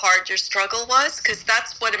how hard your struggle was? Because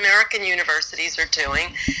that's what American universities are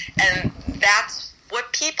doing. And that's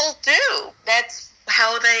what people do. That's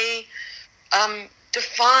how they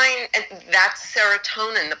define, and that's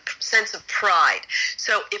serotonin, the sense of pride.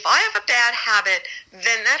 So if I have a bad habit,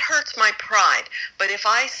 then that hurts my pride. But if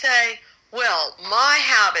I say, well, my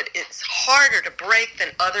habit is harder to break than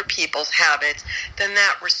other people's habits, then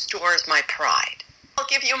that restores my pride. I'll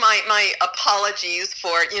give you my apologies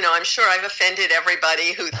for, I'm sure I've offended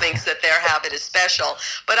everybody who thinks that their habit is special,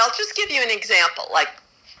 but I'll just give you an example. Like,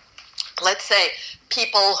 let's say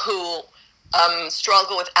people who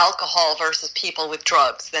struggle with alcohol versus people with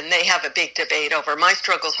drugs. Then they have a big debate over my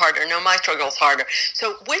struggle's harder, no, my struggle's harder.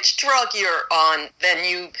 So which drug you're on, then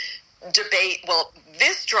you debate, well,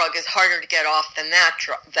 this drug is harder to get off than that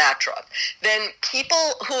drug. Then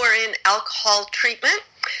people who are in alcohol treatment,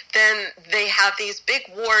 then they have these big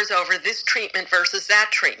wars over this treatment versus that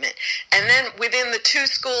treatment. And then within the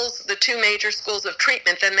two major schools of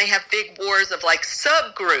treatment, then they have big wars of like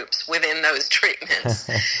subgroups within those treatments.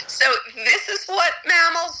 So this is what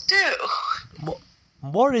mammals do.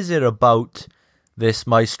 What is it about this,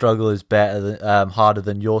 my struggle is harder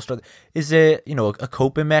than your struggle? Is it, a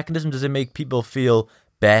coping mechanism? Does it make people feel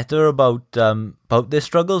better about their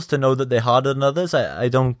struggles to know that they're harder than others? I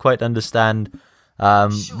don't quite understand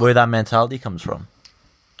where that mentality comes from.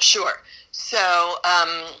 Sure. So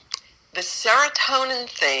the serotonin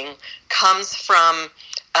thing comes from,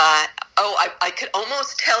 I could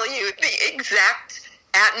almost tell you the exact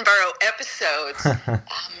Attenborough episodes.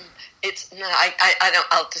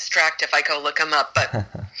 I'll distract if I go look them up, but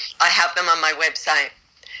I have them on my website.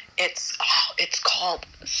 It's called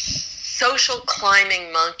Social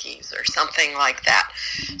Climbing Monkeys or something like that.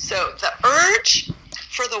 So the urge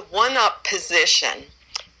for the one-up position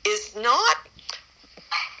is not,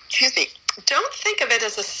 don't think of it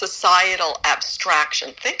as a societal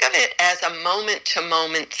abstraction. Think of it as a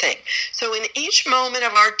moment-to-moment thing. So in each moment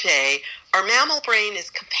of our day, our mammal brain is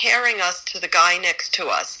comparing us to the guy next to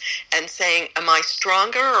us and saying, am I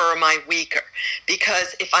stronger or am I weaker?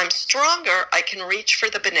 Because if I'm stronger, I can reach for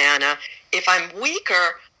the banana. If I'm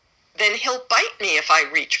weaker, then he'll bite me if I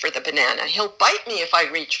reach for the banana. He'll bite me if I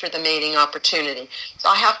reach for the mating opportunity. So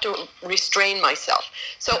I have to restrain myself.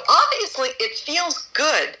 So obviously it feels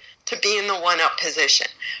good to be in the one-up position.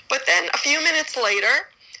 But then a few minutes later,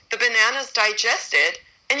 the banana's digested,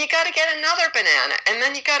 and you got to get another banana, and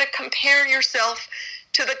then you got to compare yourself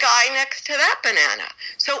to the guy next to that banana.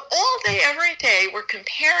 So all day, every day, we're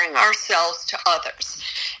comparing ourselves to others.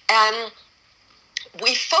 And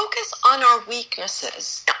we focus on our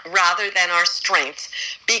weaknesses rather than our strengths,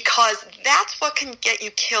 because that's what can get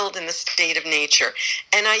you killed in the state of nature.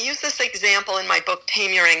 And I use this example in my book,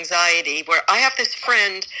 Tame Your Anxiety, where I have this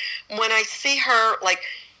friend, when I see her, like,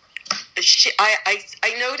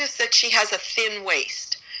 I notice that she has a thin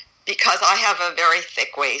waist, because I have a very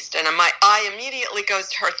thick waist, and my eye immediately goes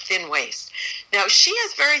to her thin waist. Now, she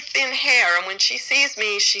has very thin hair, and when she sees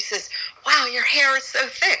me, she says, wow, your hair is so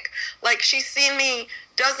thick. Like, she's seen me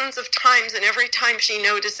dozens of times, and every time she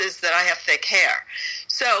notices that I have thick hair.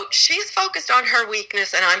 So she's focused on her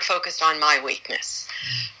weakness, and I'm focused on my weakness.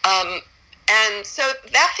 And so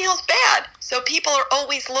that feels bad. So people are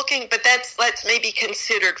always looking, but that's maybe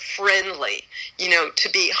considered friendly, to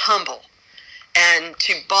be humble and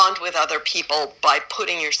to bond with other people by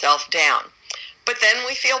putting yourself down. But then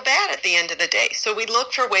we feel bad at the end of the day. So we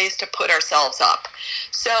look for ways to put ourselves up.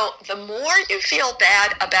 So the more you feel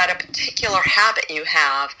bad about a particular habit you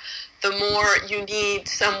have, the more you need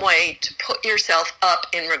some way to put yourself up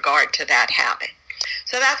in regard to that habit.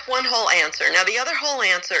 So that's one whole answer. Now, the other whole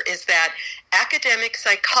answer is that academic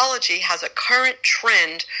psychology has a current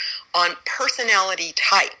trend on personality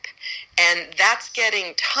type. And that's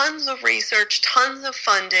getting tons of research, tons of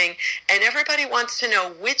funding, and everybody wants to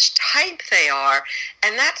know which type they are.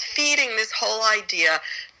 And that's feeding this whole idea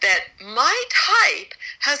that my type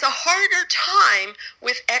has a harder time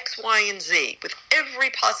with X, Y, and Z, with every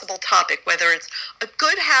possible topic, whether it's a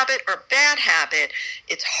good habit or bad habit.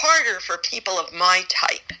 It's harder for people of my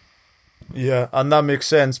type. Yeah, and that makes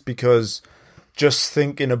sense, because just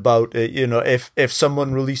thinking about it, if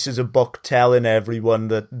someone releases a book telling everyone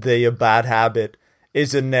that their bad habit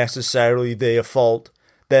isn't necessarily their fault,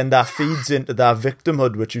 then that feeds into that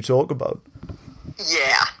victimhood which you talk about.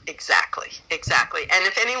 Yeah, exactly. And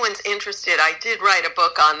if anyone's interested, I did write a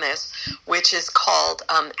book on this, which is called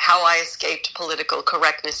How I Escaped Political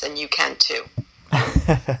Correctness, and you can too.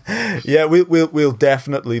 Yeah, we'll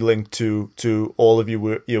definitely link to all of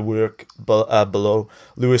your work below.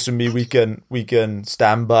 Lewis and me, we can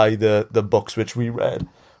stand by the books which we read,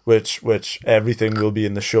 which everything will be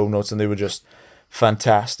in the show notes, and they were just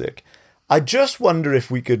fantastic. I just wonder if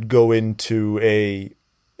we could go into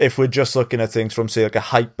if we're just looking at things from, say, like a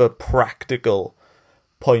hyper practical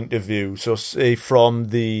point of view, so say from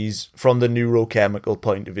the neurochemical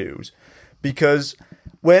point of views, because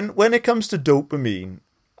when it comes to dopamine,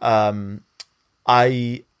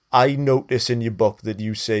 I notice in your book that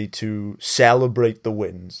you say to celebrate the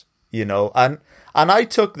wins, and I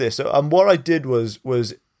took this, and what I did was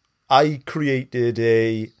I created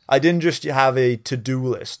I didn't just have a to-do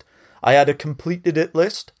list, I had a completed it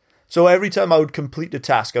list. So every time I would complete a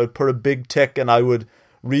task, I would put a big tick, and I would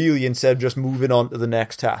really, instead of just moving on to the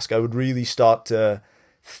next task, I would really start to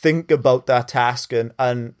think about that task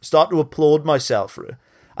and start to applaud myself for it.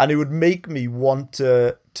 And it would make me want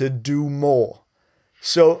to do more.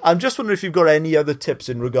 So I'm just wondering if you've got any other tips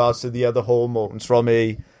in regards to the other hormones from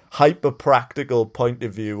a hyper-practical point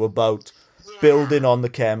of view about building on the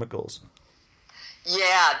chemicals.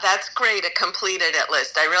 Yeah, that's great, a completed it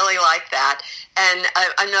list. I really like that. And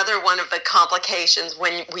another one of the complications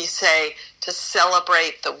when we say to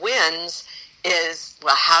celebrate the wins is,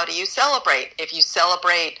 well, how do you celebrate? If you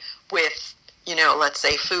celebrate with, let's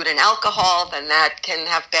say food and alcohol, then that can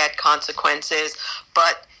have bad consequences.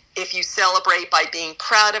 But if you celebrate by being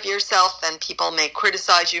proud of yourself, then people may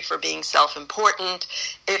criticize you for being self-important.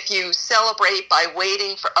 If you celebrate by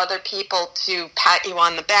waiting for other people to pat you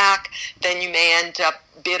on the back, then you may end up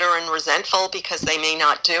bitter and resentful because they may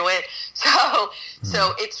not do it.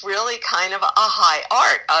 So it's really kind of a high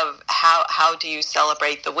art of how do you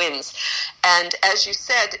celebrate the wins. And as you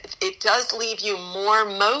said, it does leave you more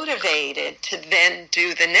motivated to then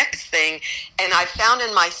do the next thing. And I found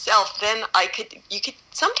in myself, then you could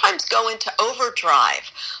sometimes go into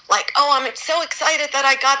overdrive. Like, oh, I'm so excited that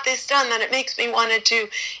I got this done that it makes me want to do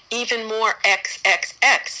even more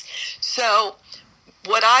XXX. So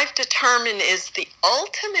what I've determined is the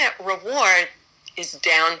ultimate reward is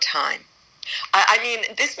downtime. I mean,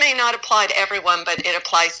 this may not apply to everyone, but it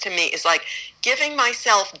applies to me. It's like giving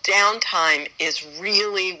myself downtime is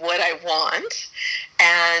really what I want,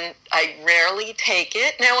 and I rarely take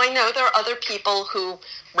it. Now, I know there are other people who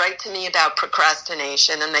write to me about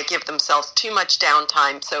procrastination, and they give themselves too much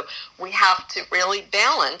downtime, so we have to really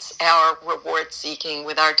balance our reward seeking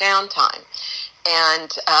with our downtime.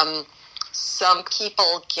 And some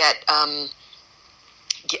people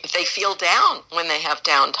they feel down when they have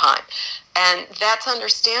downtime. And that's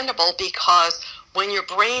understandable, because when your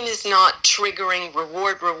brain is not triggering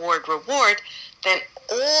reward, then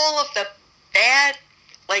all of the bad,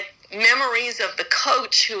 memories of the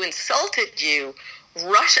coach who insulted you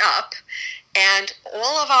rush up, and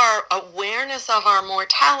all of our awareness of our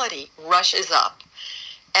mortality rushes up.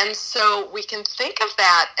 And so we can think of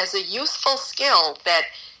that as a useful skill, that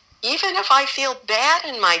even if I feel bad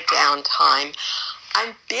in my downtime,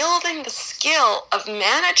 I'm building the skill of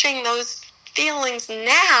managing those feelings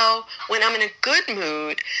now when I'm in a good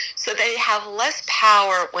mood, so they have less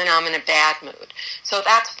power when I'm in a bad mood. So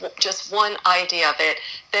that's just one idea of it.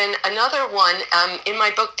 Then another one, in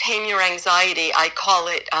my book, Tame Your Anxiety, I call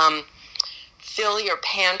it fill your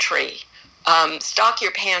pantry. Stock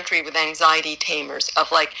your pantry with anxiety tamers,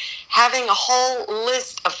 of having a whole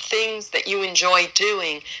list of things that you enjoy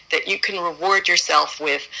doing that you can reward yourself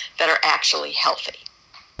with that are actually healthy.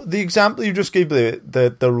 The example you just gave,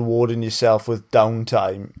 the rewarding yourself with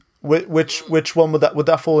downtime, which one would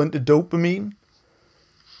that fall into dopamine?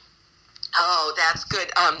 Oh, that's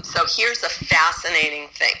good. So here's a fascinating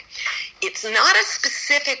thing. It's not a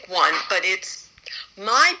specific one, but it's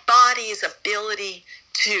my body's ability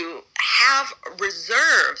to have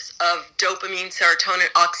reserves of dopamine,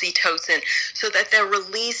 serotonin, oxytocin, so that they're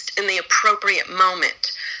released in the appropriate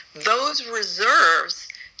moment. Those reserves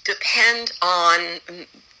depend on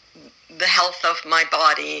the health of my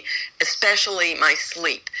body, especially my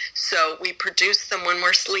sleep. So we produce them when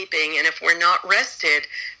we're sleeping, and if we're not rested,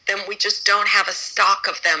 then we just don't have a stock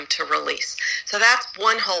of them to release. So that's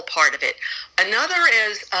one whole part of it. Another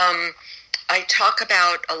is I talk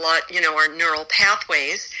about a lot, our neural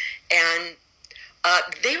pathways, and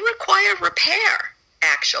they require repair,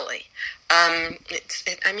 actually. I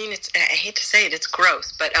hate to say it, it's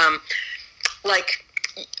gross, but I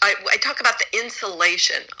talk about the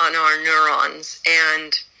insulation on our neurons,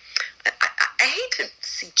 and I hate to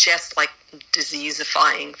suggest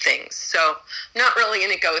diseasifying things, so I'm not really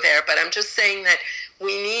going to go there, but I'm just saying that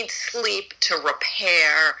we need sleep to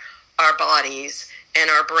repair our bodies and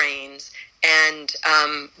our brains, and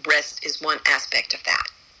rest is one aspect of that.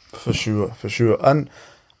 For sure. And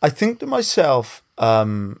I think to myself,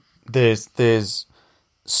 there's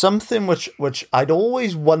something which I'd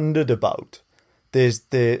always wondered about. There's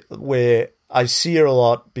where I see it a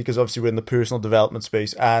lot, because obviously we're in the personal development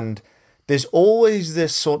space, and there's always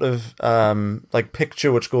this sort of like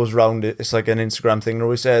picture which goes around it. It's like an Instagram thing. It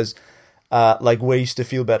always says like ways to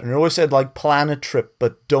feel better. And it always said like plan a trip,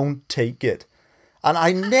 but don't take it. And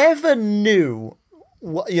I never knew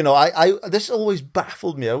what, I this always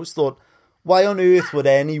baffled me. I always thought, why on earth would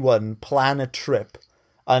anyone plan a trip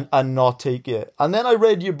and not take it? And then I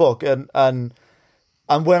read your book, and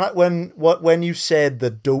when you said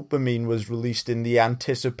that dopamine was released in the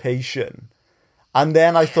anticipation, and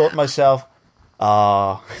then I thought to myself,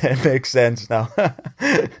 it makes sense now. Well,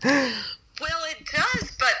 it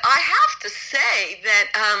does, but I have to say that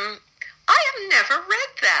I have never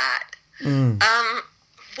read that.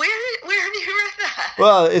 Where have you read that?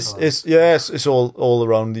 Well, it's all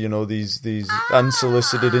around, these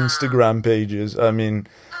unsolicited Instagram pages. I mean,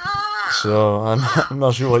 so I'm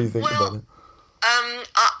not sure what you think about it.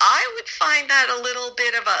 I would find that a little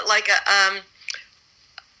bit of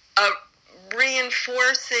a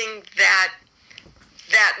reinforcing that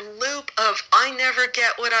loop of I never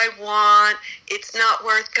get what I want. It's not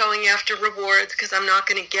worth going after rewards because I'm not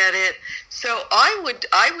going to get it. So I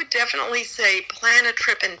would definitely say plan a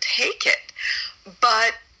trip and take it,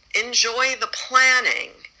 but enjoy the planning,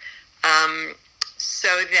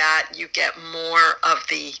 so that you get more of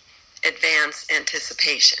the advanced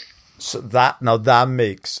anticipation. So that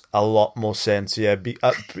makes a lot more sense, yeah.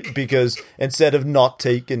 Because instead of not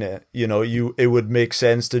taking it, it would make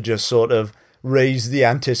sense to just sort of raise the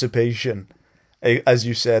anticipation, as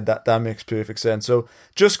you said. That makes perfect sense. So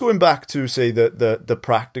just going back to say the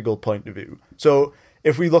practical point of view. So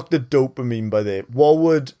if we looked at dopamine by there, what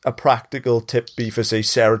would a practical tip be for, say,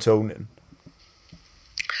 serotonin?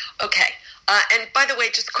 Okay. And by the way,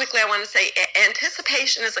 just quickly, I want to say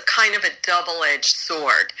anticipation is a kind of a double-edged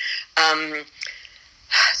sword.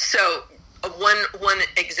 So one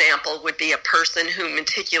example would be a person who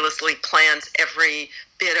meticulously plans every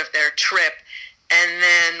bit of their trip, and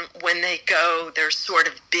then when they go, they're sort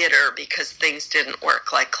of bitter because things didn't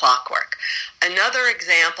work like clockwork. Another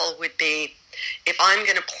example would be if I'm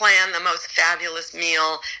going to plan the most fabulous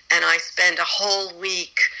meal and I spend a whole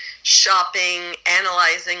week shopping,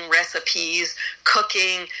 analyzing recipes,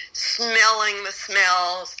 cooking, smelling the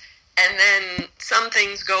smells, and then some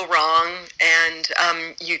things go wrong, and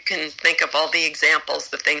you can think of all the examples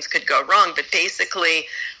that things could go wrong, but basically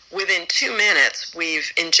within 2 minutes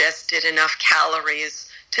we've ingested enough calories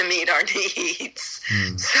to meet our needs.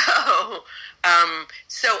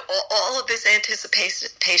 So all of this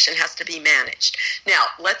anticipation has to be managed. Now,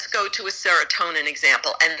 let's go to a serotonin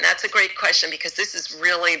example, and that's a great question because this is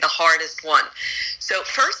really the hardest one. So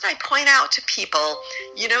first I point out to people,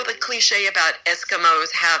 the cliche about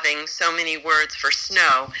Eskimos having so many words for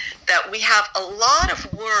snow, that we have a lot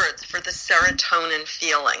of words for the serotonin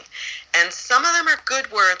feeling. And some of them are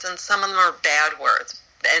good words and some of them are bad words.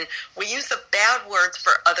 And we use the bad words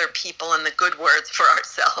for other people and the good words for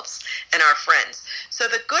ourselves and our friends. So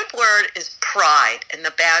the good word is pride and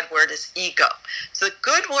the bad word is ego. So the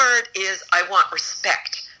good word is I want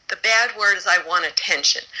respect. The bad word is I want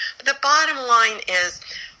attention. But the bottom line is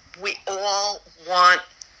we all want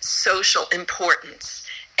social importance.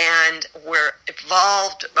 And we're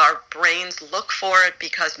evolved, our brains look for it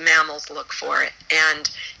because mammals look for it. And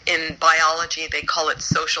in biology, they call it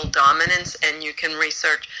social dominance, and you can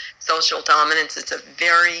research social dominance. It's a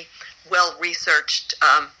very well-researched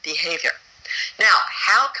behavior. Now,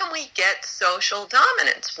 how can we get social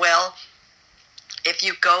dominance? Well, if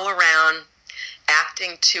you go around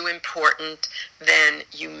acting too important, then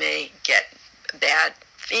you may get bad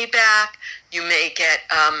feedback. You may get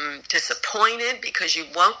disappointed because you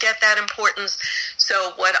won't get that importance.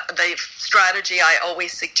 So what the strategy I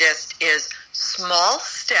always suggest is small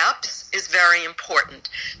steps is very important.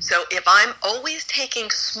 So if I'm always taking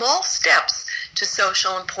small steps to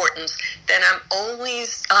social importance, then I'm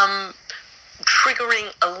always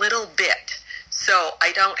triggering a little bit. So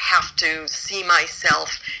I don't have to see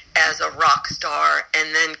myself as a rock star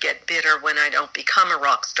and then get bitter when I don't become a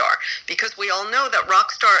rock star. Because we all know that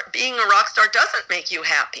being a rock star doesn't make you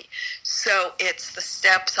happy. So it's the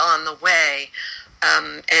steps on the way,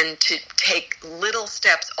 and to take little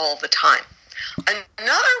steps all the time.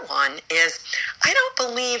 Another one is, I don't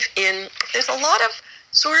believe there's a lot of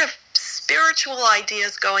sort of spiritual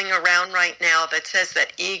ideas going around right now that says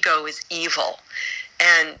that ego is evil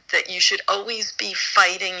and that you should always be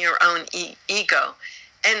fighting your own ego.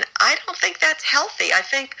 And I don't think that's healthy. I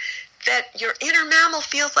think that your inner mammal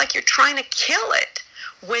feels like you're trying to kill it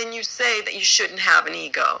when you say that you shouldn't have an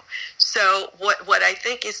ego. So what I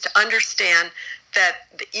think is to understand that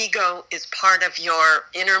the ego is part of your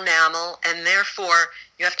inner mammal, and therefore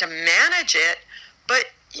you have to manage it. But,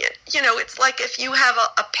 you know, it's like if you have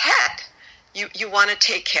a pet, you want to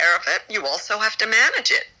take care of it. You also have to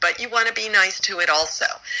manage it, but you want to be nice to it also.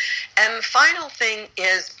 And the final thing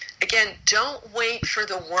is, again, don't wait for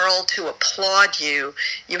the world to applaud you.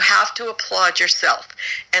 You have to applaud yourself.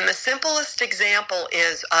 And the simplest example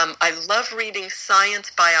is I love reading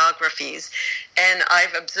science biographies, and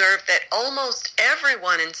I've observed that almost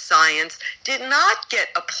everyone in science did not get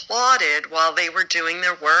applauded while they were doing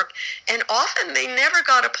their work, and often they never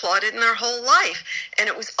got applauded in their whole life. And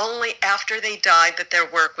it was only after they died that their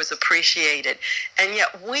work was appreciated. And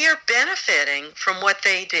yet we're benefiting from what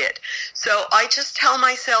they did. So I just tell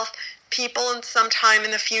myself, people in some time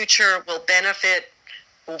in the future will benefit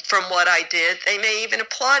from what I did. They may even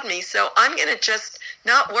applaud me. So I'm going to just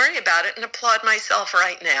not worry about it and applaud myself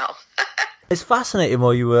right now. It's fascinating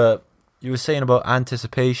what you were saying about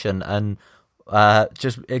anticipation, and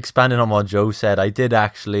just expanding on what Joe said. I did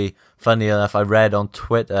actually, funny enough, I read on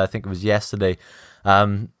Twitter, I think it was yesterday,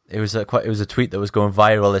 it was a tweet that was going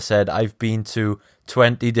viral. It said, "I've been to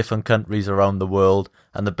 20 different countries around the world,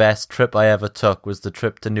 and the best trip I ever took was the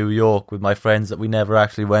trip to New York with my friends that we never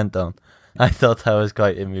actually went on." I thought that was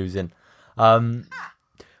quite amusing.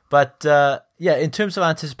 But in terms of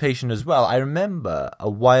anticipation as well, I remember a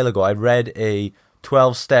while ago I read a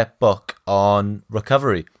 12-step book on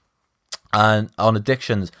recovery and on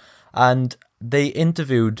addictions, and they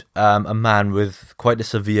interviewed a man with quite a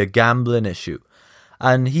severe gambling issue.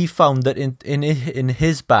 And he found that in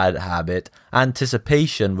his bad habit,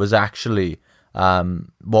 anticipation was actually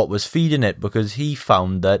what was feeding it, because he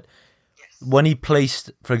found that when he placed,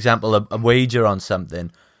 for example, a wager on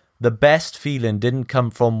something, the best feeling didn't come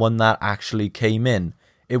from when that actually came in.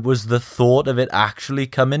 It was the thought of it actually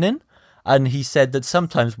coming in. And he said that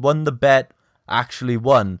sometimes when the bet actually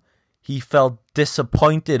won, he felt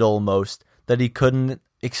disappointed almost that he couldn't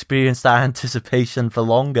experience that anticipation for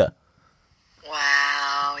longer.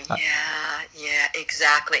 Wow, yeah,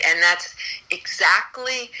 exactly. And that's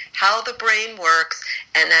exactly how the brain works,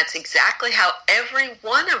 and that's exactly how every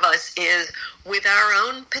one of us is with our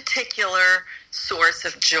own particular source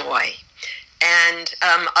of joy. And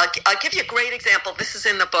I'll give you a great example. This is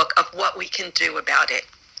in the book of what we can do about it.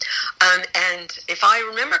 And if I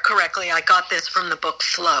remember correctly, I got this from the book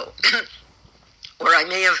Flow, or I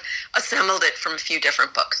may have assembled it from a few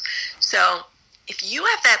different books. So if you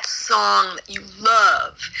have that song that you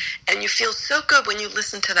love and you feel so good when you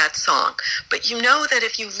listen to that song, but you know that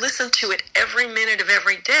if you listen to it every minute of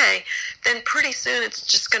every day, then pretty soon it's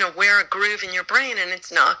just going to wear a groove in your brain and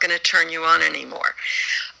it's not going to turn you on anymore.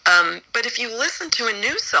 But if you listen to a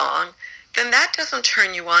new song, then that doesn't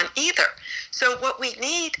turn you on either. So what we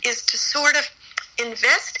need is to sort of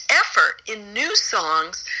invest effort in new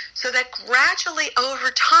songs so that gradually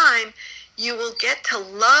over time you will get to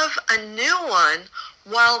love a new one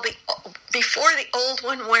before the old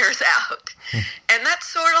one wears out. And that's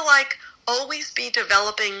sort of like always be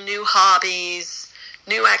developing new hobbies,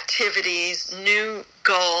 new activities, new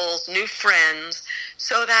goals, new friends,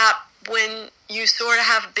 so that when you sort of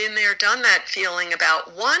have been there, done that feeling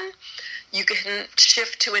about one, you can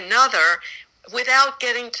shift to another without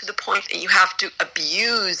getting to the point that you have to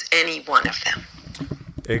abuse any one of them.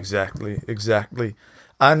 Exactly.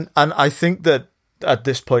 And I think that at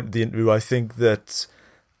this point of the interview, I think that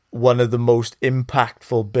one of the most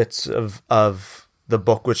impactful bits of the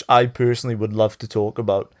book, which I personally would love to talk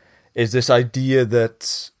about, is this idea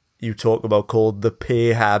that you talk about called the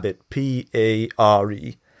pay habit, Pare.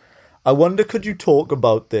 I wonder, could you talk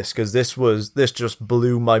about this? Because this just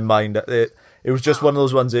blew my mind. It was just one of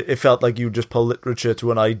those ones. It felt like you just put literature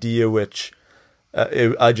to an idea, which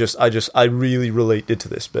I really related to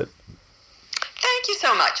this bit. Thank you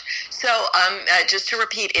so much. So just to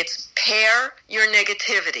repeat, it's Pare Your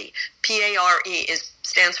Negativity. P-A-R-E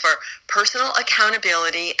stands for Personal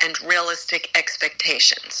Accountability and Realistic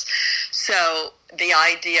Expectations. So the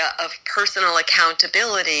idea of personal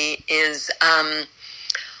accountability is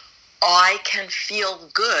I can feel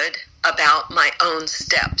good about my own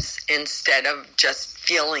steps instead of just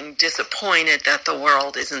feeling disappointed that the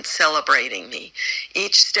world isn't celebrating me.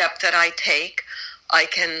 Each step that I take, I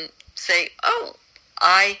can say, oh,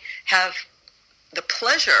 I have the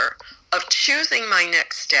pleasure of choosing my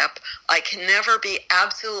next step. I can never be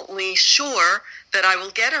absolutely sure that I will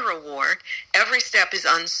get a reward. Every step is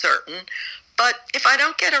uncertain. But if I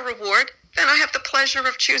don't get a reward, then I have the pleasure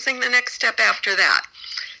of choosing the next step after that.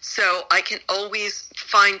 So I can always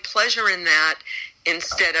find pleasure in that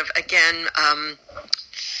instead of, again,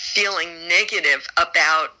 feeling negative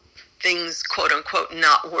about things, quote unquote,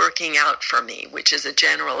 not working out for me, which is a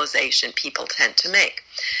generalization people tend to make.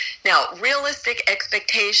 Now, realistic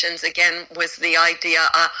expectations, again, was the idea.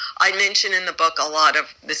 I mention in the book a lot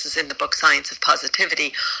of, this is in the book Science of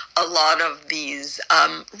Positivity, a lot of these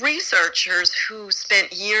researchers who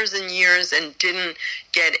spent years and years and didn't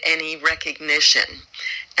get any recognition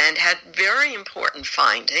and had very important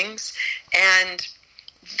findings, and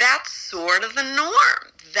that's sort of the norm.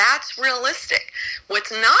 That's realistic.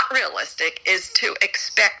 What's not realistic is to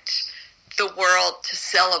expect the world to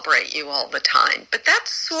celebrate you all the time. But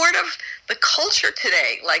that's sort of the culture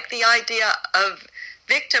today. Like the idea of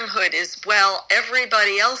victimhood is, well,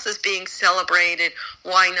 everybody else is being celebrated.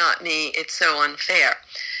 Why not me? It's so unfair.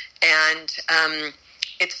 And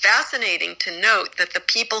it's fascinating to note that the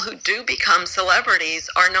people who do become celebrities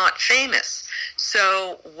are not famous.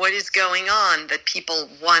 So what is going on that people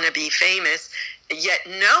want to be famous, yet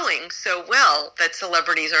knowing so well that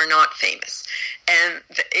celebrities are not famous? And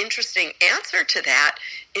the interesting answer to that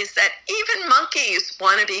is that even monkeys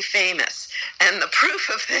want to be famous. And the proof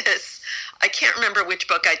of this, I can't remember which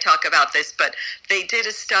book I talk about this, but they did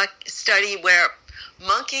a study where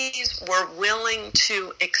monkeys were willing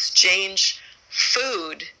to exchange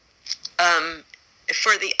food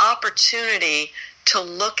for the opportunity to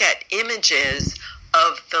look at images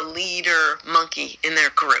of the leader monkey in their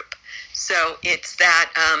group. So it's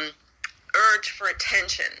that urge for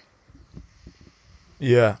attention.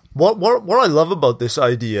 Yeah. What I love about this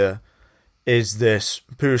idea is this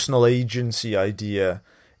personal agency idea.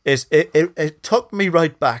 Is it took me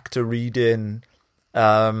right back to reading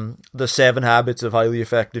The 7 Habits of Highly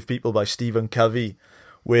Effective People by Stephen Covey,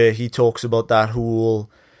 where he talks about that whole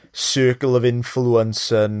circle of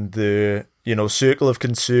influence and the, circle of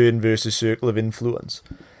concern versus circle of influence.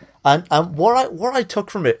 And what I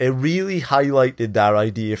took from it, it really highlighted that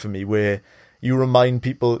idea for me, where you remind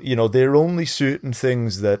people, there are only certain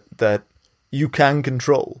things that you can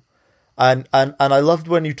control. And I loved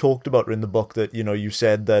when you talked about it in the book that, you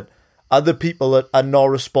said that other people are not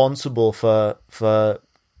responsible for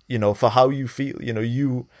how you feel.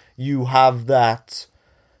 You have that,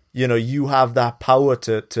 you have that power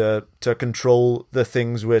to control the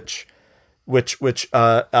things which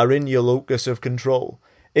are in your locus of control.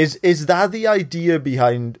 Is that the idea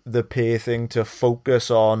behind the pay thing, to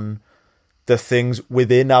focus on the things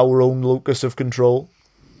within our own locus of control?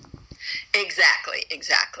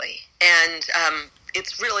 Exactly. And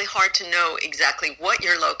it's really hard to know exactly what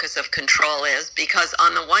your locus of control is, because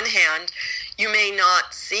on the one hand, you may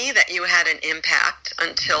not see that you had an impact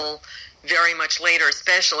until very much later,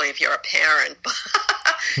 especially if you're a parent.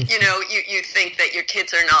 You think that your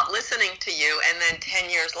kids are not listening to you, and then 10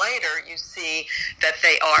 years later you see that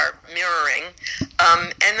they are mirroring.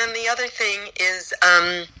 And then the other thing is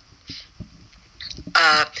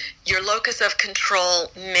your locus of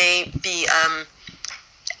control may be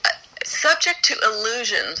subject to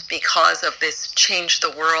illusions because of this change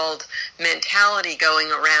the world mentality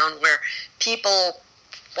going around, where people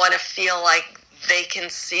want to feel like they can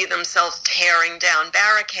see themselves tearing down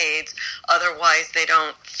barricades, otherwise they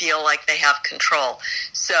don't feel like they have control.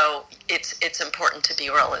 So it's important to be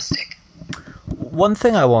realistic. One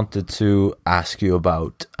thing I wanted to ask you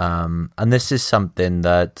about, and this is something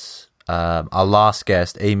that our last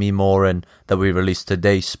guest, Amy Morin, that we released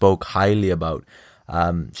today, spoke highly about.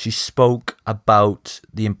 She spoke about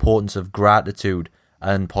the importance of gratitude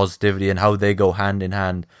and positivity and how they go hand in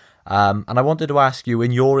hand. And I wanted to ask you,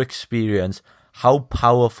 in your experience, how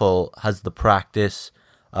powerful has the practice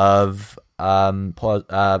of how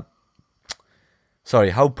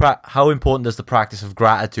important has the practice of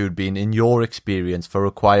gratitude been in your experience for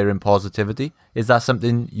acquiring positivity? Is that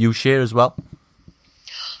something you share as well?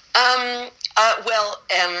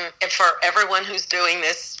 For everyone who's doing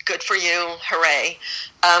this, good for you, hooray.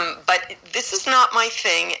 But this is not my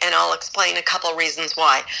thing, and I'll explain a couple reasons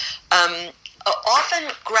why.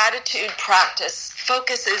 Often gratitude practice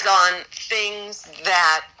focuses on things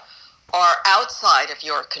that are outside of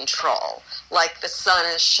your control, like the sun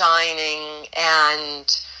is shining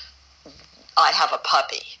and I have a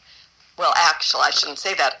puppy. Well, actually, I shouldn't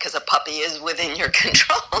say that, because a puppy is within your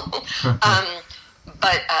control.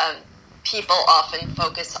 But people often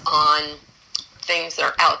focus on things that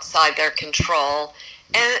are outside their control,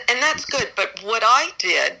 and that's good. But what I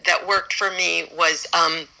did that worked for me was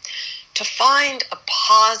to find a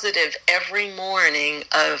positive every morning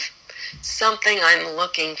of something I'm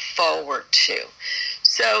looking forward to.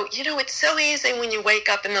 So, it's so easy when you wake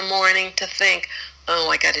up in the morning to think, oh,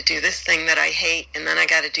 I got to do this thing that I hate, and then I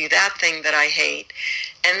got to do that thing that I hate.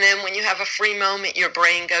 And then when you have a free moment, your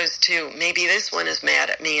brain goes to, maybe this one is mad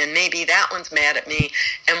at me, and maybe that one's mad at me,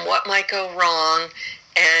 and what might go wrong,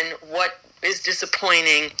 and what is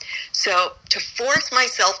disappointing. So to force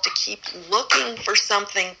myself to keep looking for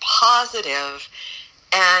something positive,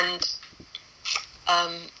 and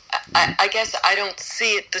I guess I don't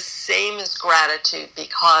see it the same as gratitude,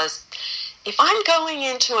 because if I'm going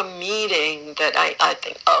into a meeting that I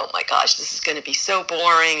think, oh my gosh, this is going to be so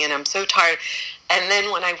boring and I'm so tired, and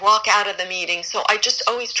then when I walk out of the meeting, so I just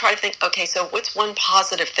always try to think, okay, so what's one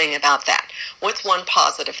positive thing about that? What's one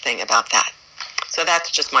positive thing about that? So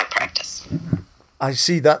that's just my practice. I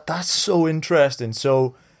see that. That's so interesting.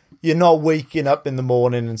 So you're not waking up in the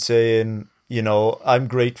morning and saying, I'm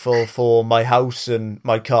grateful for my house and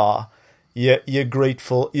my car. You're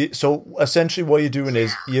grateful. So essentially what you're doing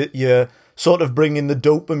is you're sort of bringing the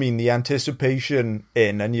dopamine, the anticipation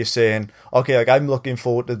in, and you're saying, okay, like I'm looking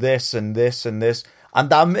forward to this and this and this. And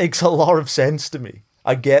that makes a lot of sense to me.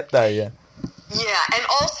 I get that, yeah. Yeah, and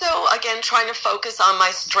also, again, trying to focus on my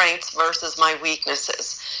strengths versus my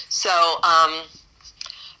weaknesses. So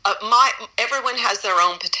everyone has their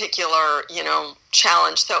own particular,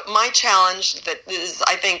 challenge. So my challenge that is,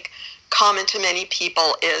 I think, common to many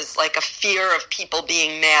people is like a fear of people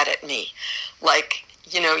being mad at me. Like,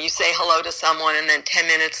 you say hello to someone and then 10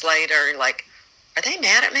 minutes later, you're like, are they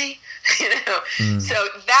mad at me? So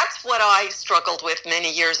that's what I struggled with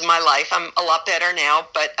many years of my life. I'm a lot better now,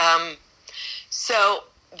 but so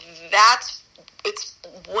it's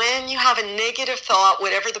when you have a negative thought,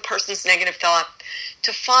 whatever the person's negative thought,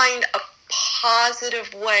 to find a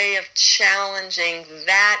positive way of challenging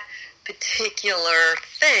that particular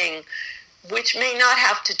thing, which may not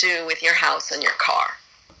have to do with your house and your car.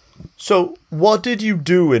 So what did you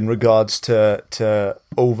do in regards to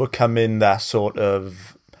overcoming that sort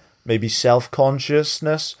of maybe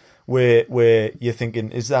self-consciousness where you're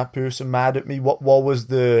thinking, is that person mad at me? What was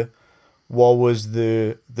the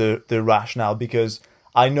rationale? Because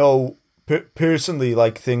I know personally,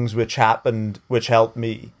 like, things which happened which helped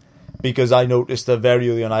me, because I noticed that very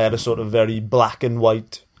early on I had a sort of very black and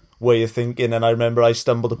white way of thinking, and I remember I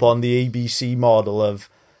stumbled upon the ABC model of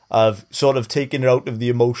sort of taking it out of the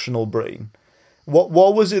emotional brain. What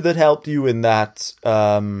was it that helped you in that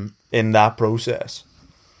process?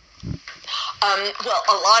 Well,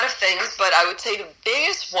 a lot of things, but I would say the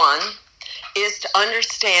biggest one is to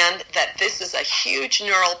understand that this is a huge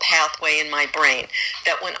neural pathway in my brain.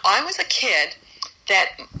 That when I was a kid,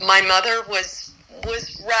 that my mother was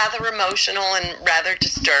rather emotional and rather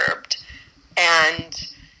disturbed, and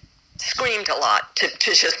screamed a lot, to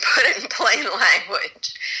just put it in plain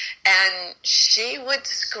language. And she would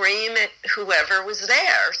scream at whoever was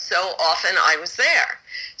there. So often I was there.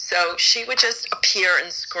 So she would just appear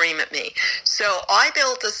and scream at me. So I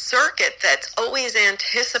built a circuit that's always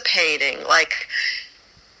anticipating, like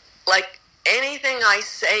anything I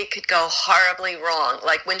say could go horribly wrong.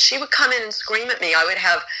 Like when she would come in and scream at me, I would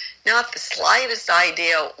have not the slightest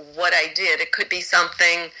idea what I did. It could be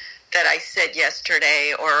something that I said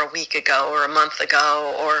yesterday or a week ago or a month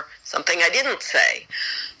ago or something I didn't say.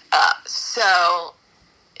 So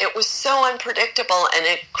it was so unpredictable, and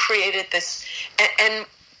it created this, and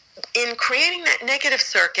in creating that negative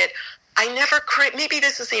circuit, I never maybe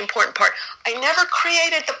this is the important part, I never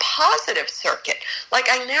created the positive circuit. Like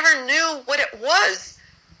I never knew what it was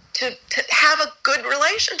to have a good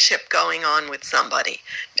relationship going on with somebody.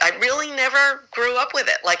 I really never grew up with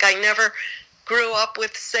it. Like I never grew up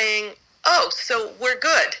with saying, oh, so we're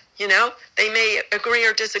good, They may agree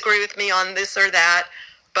or disagree with me on this or that,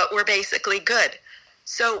 but we're basically good.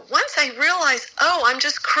 So once I realized, oh, I'm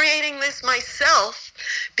just creating this myself,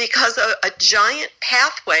 because a giant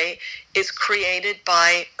pathway is created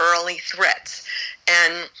by early threats.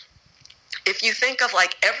 And if you think of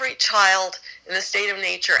like every child in the state of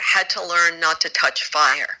nature had to learn not to touch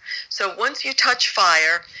fire. So once you touch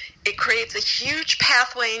fire, it creates a huge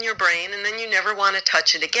pathway in your brain, and then you never want to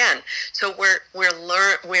touch it again. So we're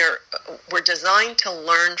designed to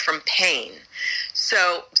learn from pain.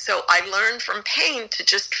 So I learned from pain to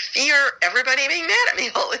just fear everybody being mad at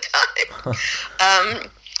me all the time.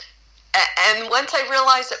 And once I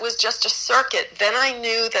realized it was just a circuit, then I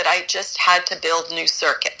knew that I just had to build new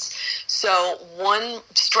circuits. So one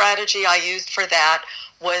strategy I used for that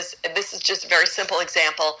was, this is just a very simple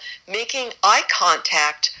example, making eye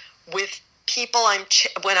contact with people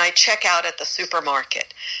when I check out at the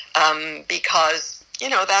supermarket, because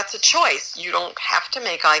that's a choice. You don't have to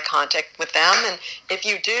make eye contact with them, and if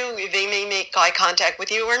you do, they may make eye contact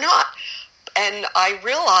with you or not. and I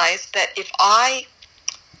realized that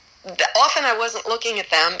often I wasn't looking at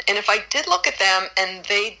them, and if I did look at them and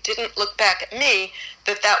they didn't look back at me,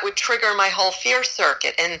 that would trigger my whole fear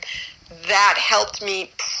circuit, and that helped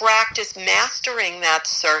me practice mastering that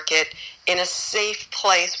circuit in a safe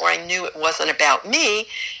place where I knew it wasn't about me.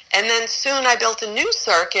 And then soon I built a new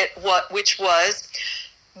circuit, which was,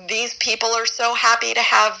 these people are so happy to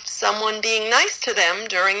have someone being nice to them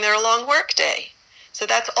during their long work day. So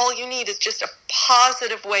that's all you need, is just a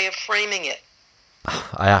positive way of framing it.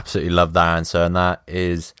 I absolutely love that answer, and that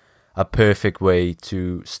is a perfect way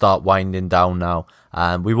to start winding down now.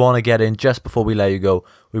 And we want to get in, just before we let you go,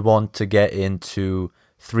 we want to get into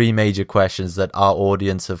 3 major questions that our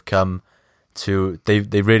audience have come to.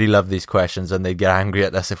 They really love these questions, and they'd get angry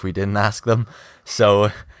at us if we didn't ask them. So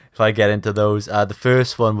if I get into those, the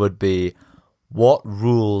first one would be, what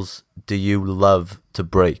rules do you love to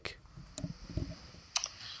break?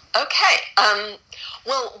 Okay.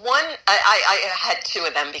 Well, one, I had 2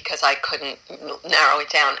 of them because I couldn't narrow it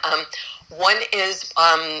down. One is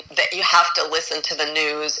that you have to listen to the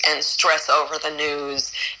news and stress over the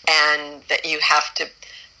news, and that you have to,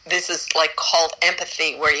 this is like called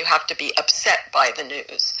empathy, where you have to be upset by the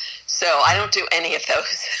news. So I don't do any of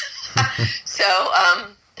those. So,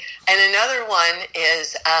 and another one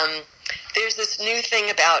is, there's this new thing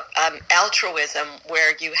about altruism,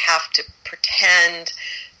 where you have to pretend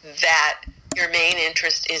that your main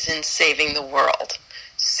interest is in saving the world.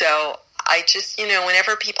 So I just,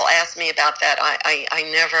 whenever people ask me about that, I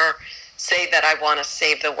never say that I want to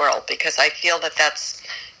save the world, because I feel that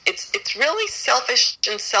it's really selfish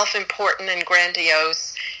and self-important and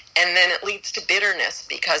grandiose, and then it leads to bitterness,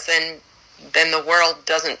 because then the world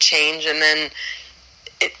doesn't change, and then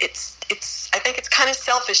it's I think it's kind of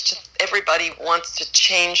selfish. Everybody wants to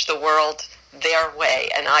change the world their way,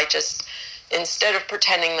 and I just, instead of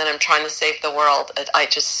pretending that I'm trying to save the world, I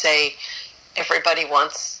just say everybody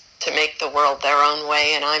wants to make the world their own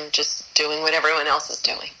way, and I'm just doing what everyone else is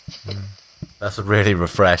doing. That's a really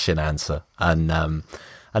refreshing answer. And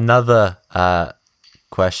another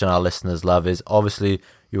question our listeners love is, obviously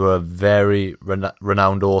you're a very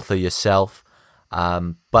renowned author yourself,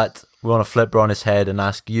 but we want to flip it on its head and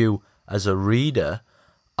ask you, as a reader,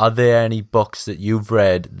 are there any books that you've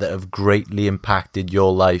read that have greatly impacted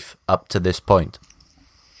your life up to this point?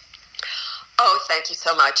 Oh, thank you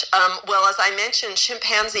so much. Well, as I mentioned,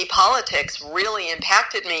 Chimpanzee Politics really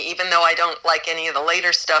impacted me, even though I don't like any of the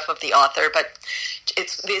later stuff of the author, but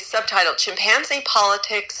it's subtitled Chimpanzee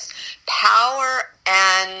Politics, Power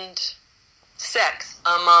and Sex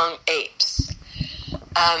Among Apes.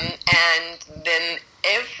 And then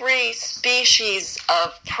every species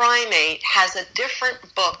of primate has a different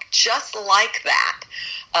book just like that.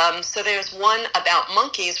 So there's one about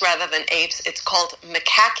monkeys rather than apes. It's called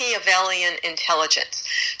Machiavellian Intelligence.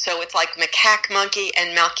 So it's like macaque monkey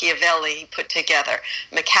and Machiavelli put together.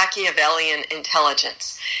 Machiavellian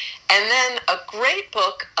Intelligence. And then a great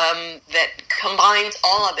book that combines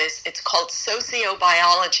all of this, it's called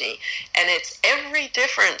Sociobiology, and it's every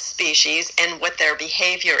different species and what their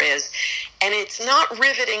behavior is. And it's not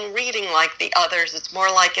riveting reading like the others, it's more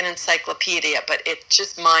like an encyclopedia, but it's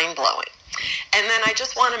just mind-blowing. And then I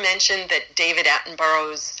just want to mention that David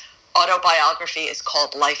Attenborough's autobiography is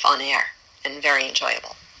called Life on Air, and very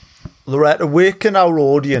enjoyable. Loretta, where can our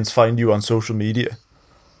audience find you on social media?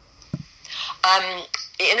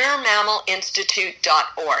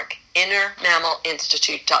 InnerMammalInstitute.org.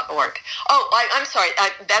 InnerMammalInstitute.org. Oh, I'm sorry.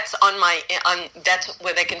 That's that's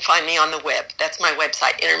where they can find me on the web. That's my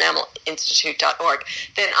website, InnerMammalInstitute.org.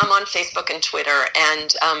 Then I'm on Facebook and Twitter,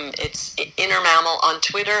 and it's Inner Mammal on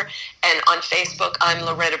Twitter, and on Facebook I'm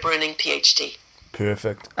Loretta Bruning, PhD.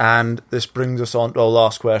 Perfect. And this brings us on to our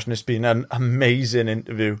last question. It's been an amazing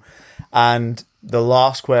interview, and the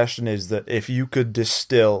last question is that if you could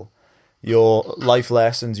distill your life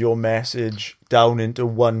lessons, your message, down into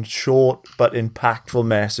one short but impactful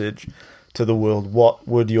message to the world, what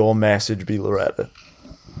would your message be, Loretta?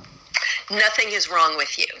 Nothing is wrong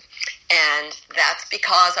with you. And that's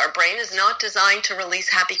because our brain is not designed to release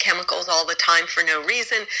happy chemicals all the time for no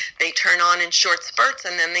reason. They turn on in short spurts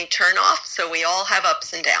and then they turn off, so we all have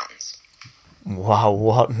ups and downs. Wow,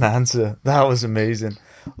 what an answer. That was amazing.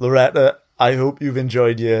 Loretta, I hope you've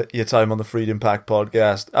enjoyed your time on the Freedom Pack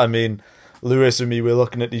podcast. I mean, Lewis and me, we're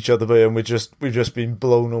looking at each other there, and we've just been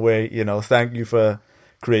blown away. Thank you for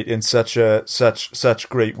creating such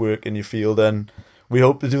great work in your field, and we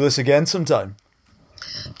hope to do this again sometime.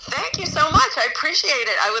 Thank you so much. I appreciate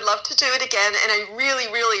it. I would love to do it again, and I really,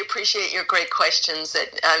 really appreciate your great questions.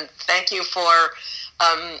 Thank you for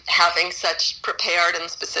having such prepared and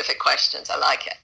specific questions. I like it.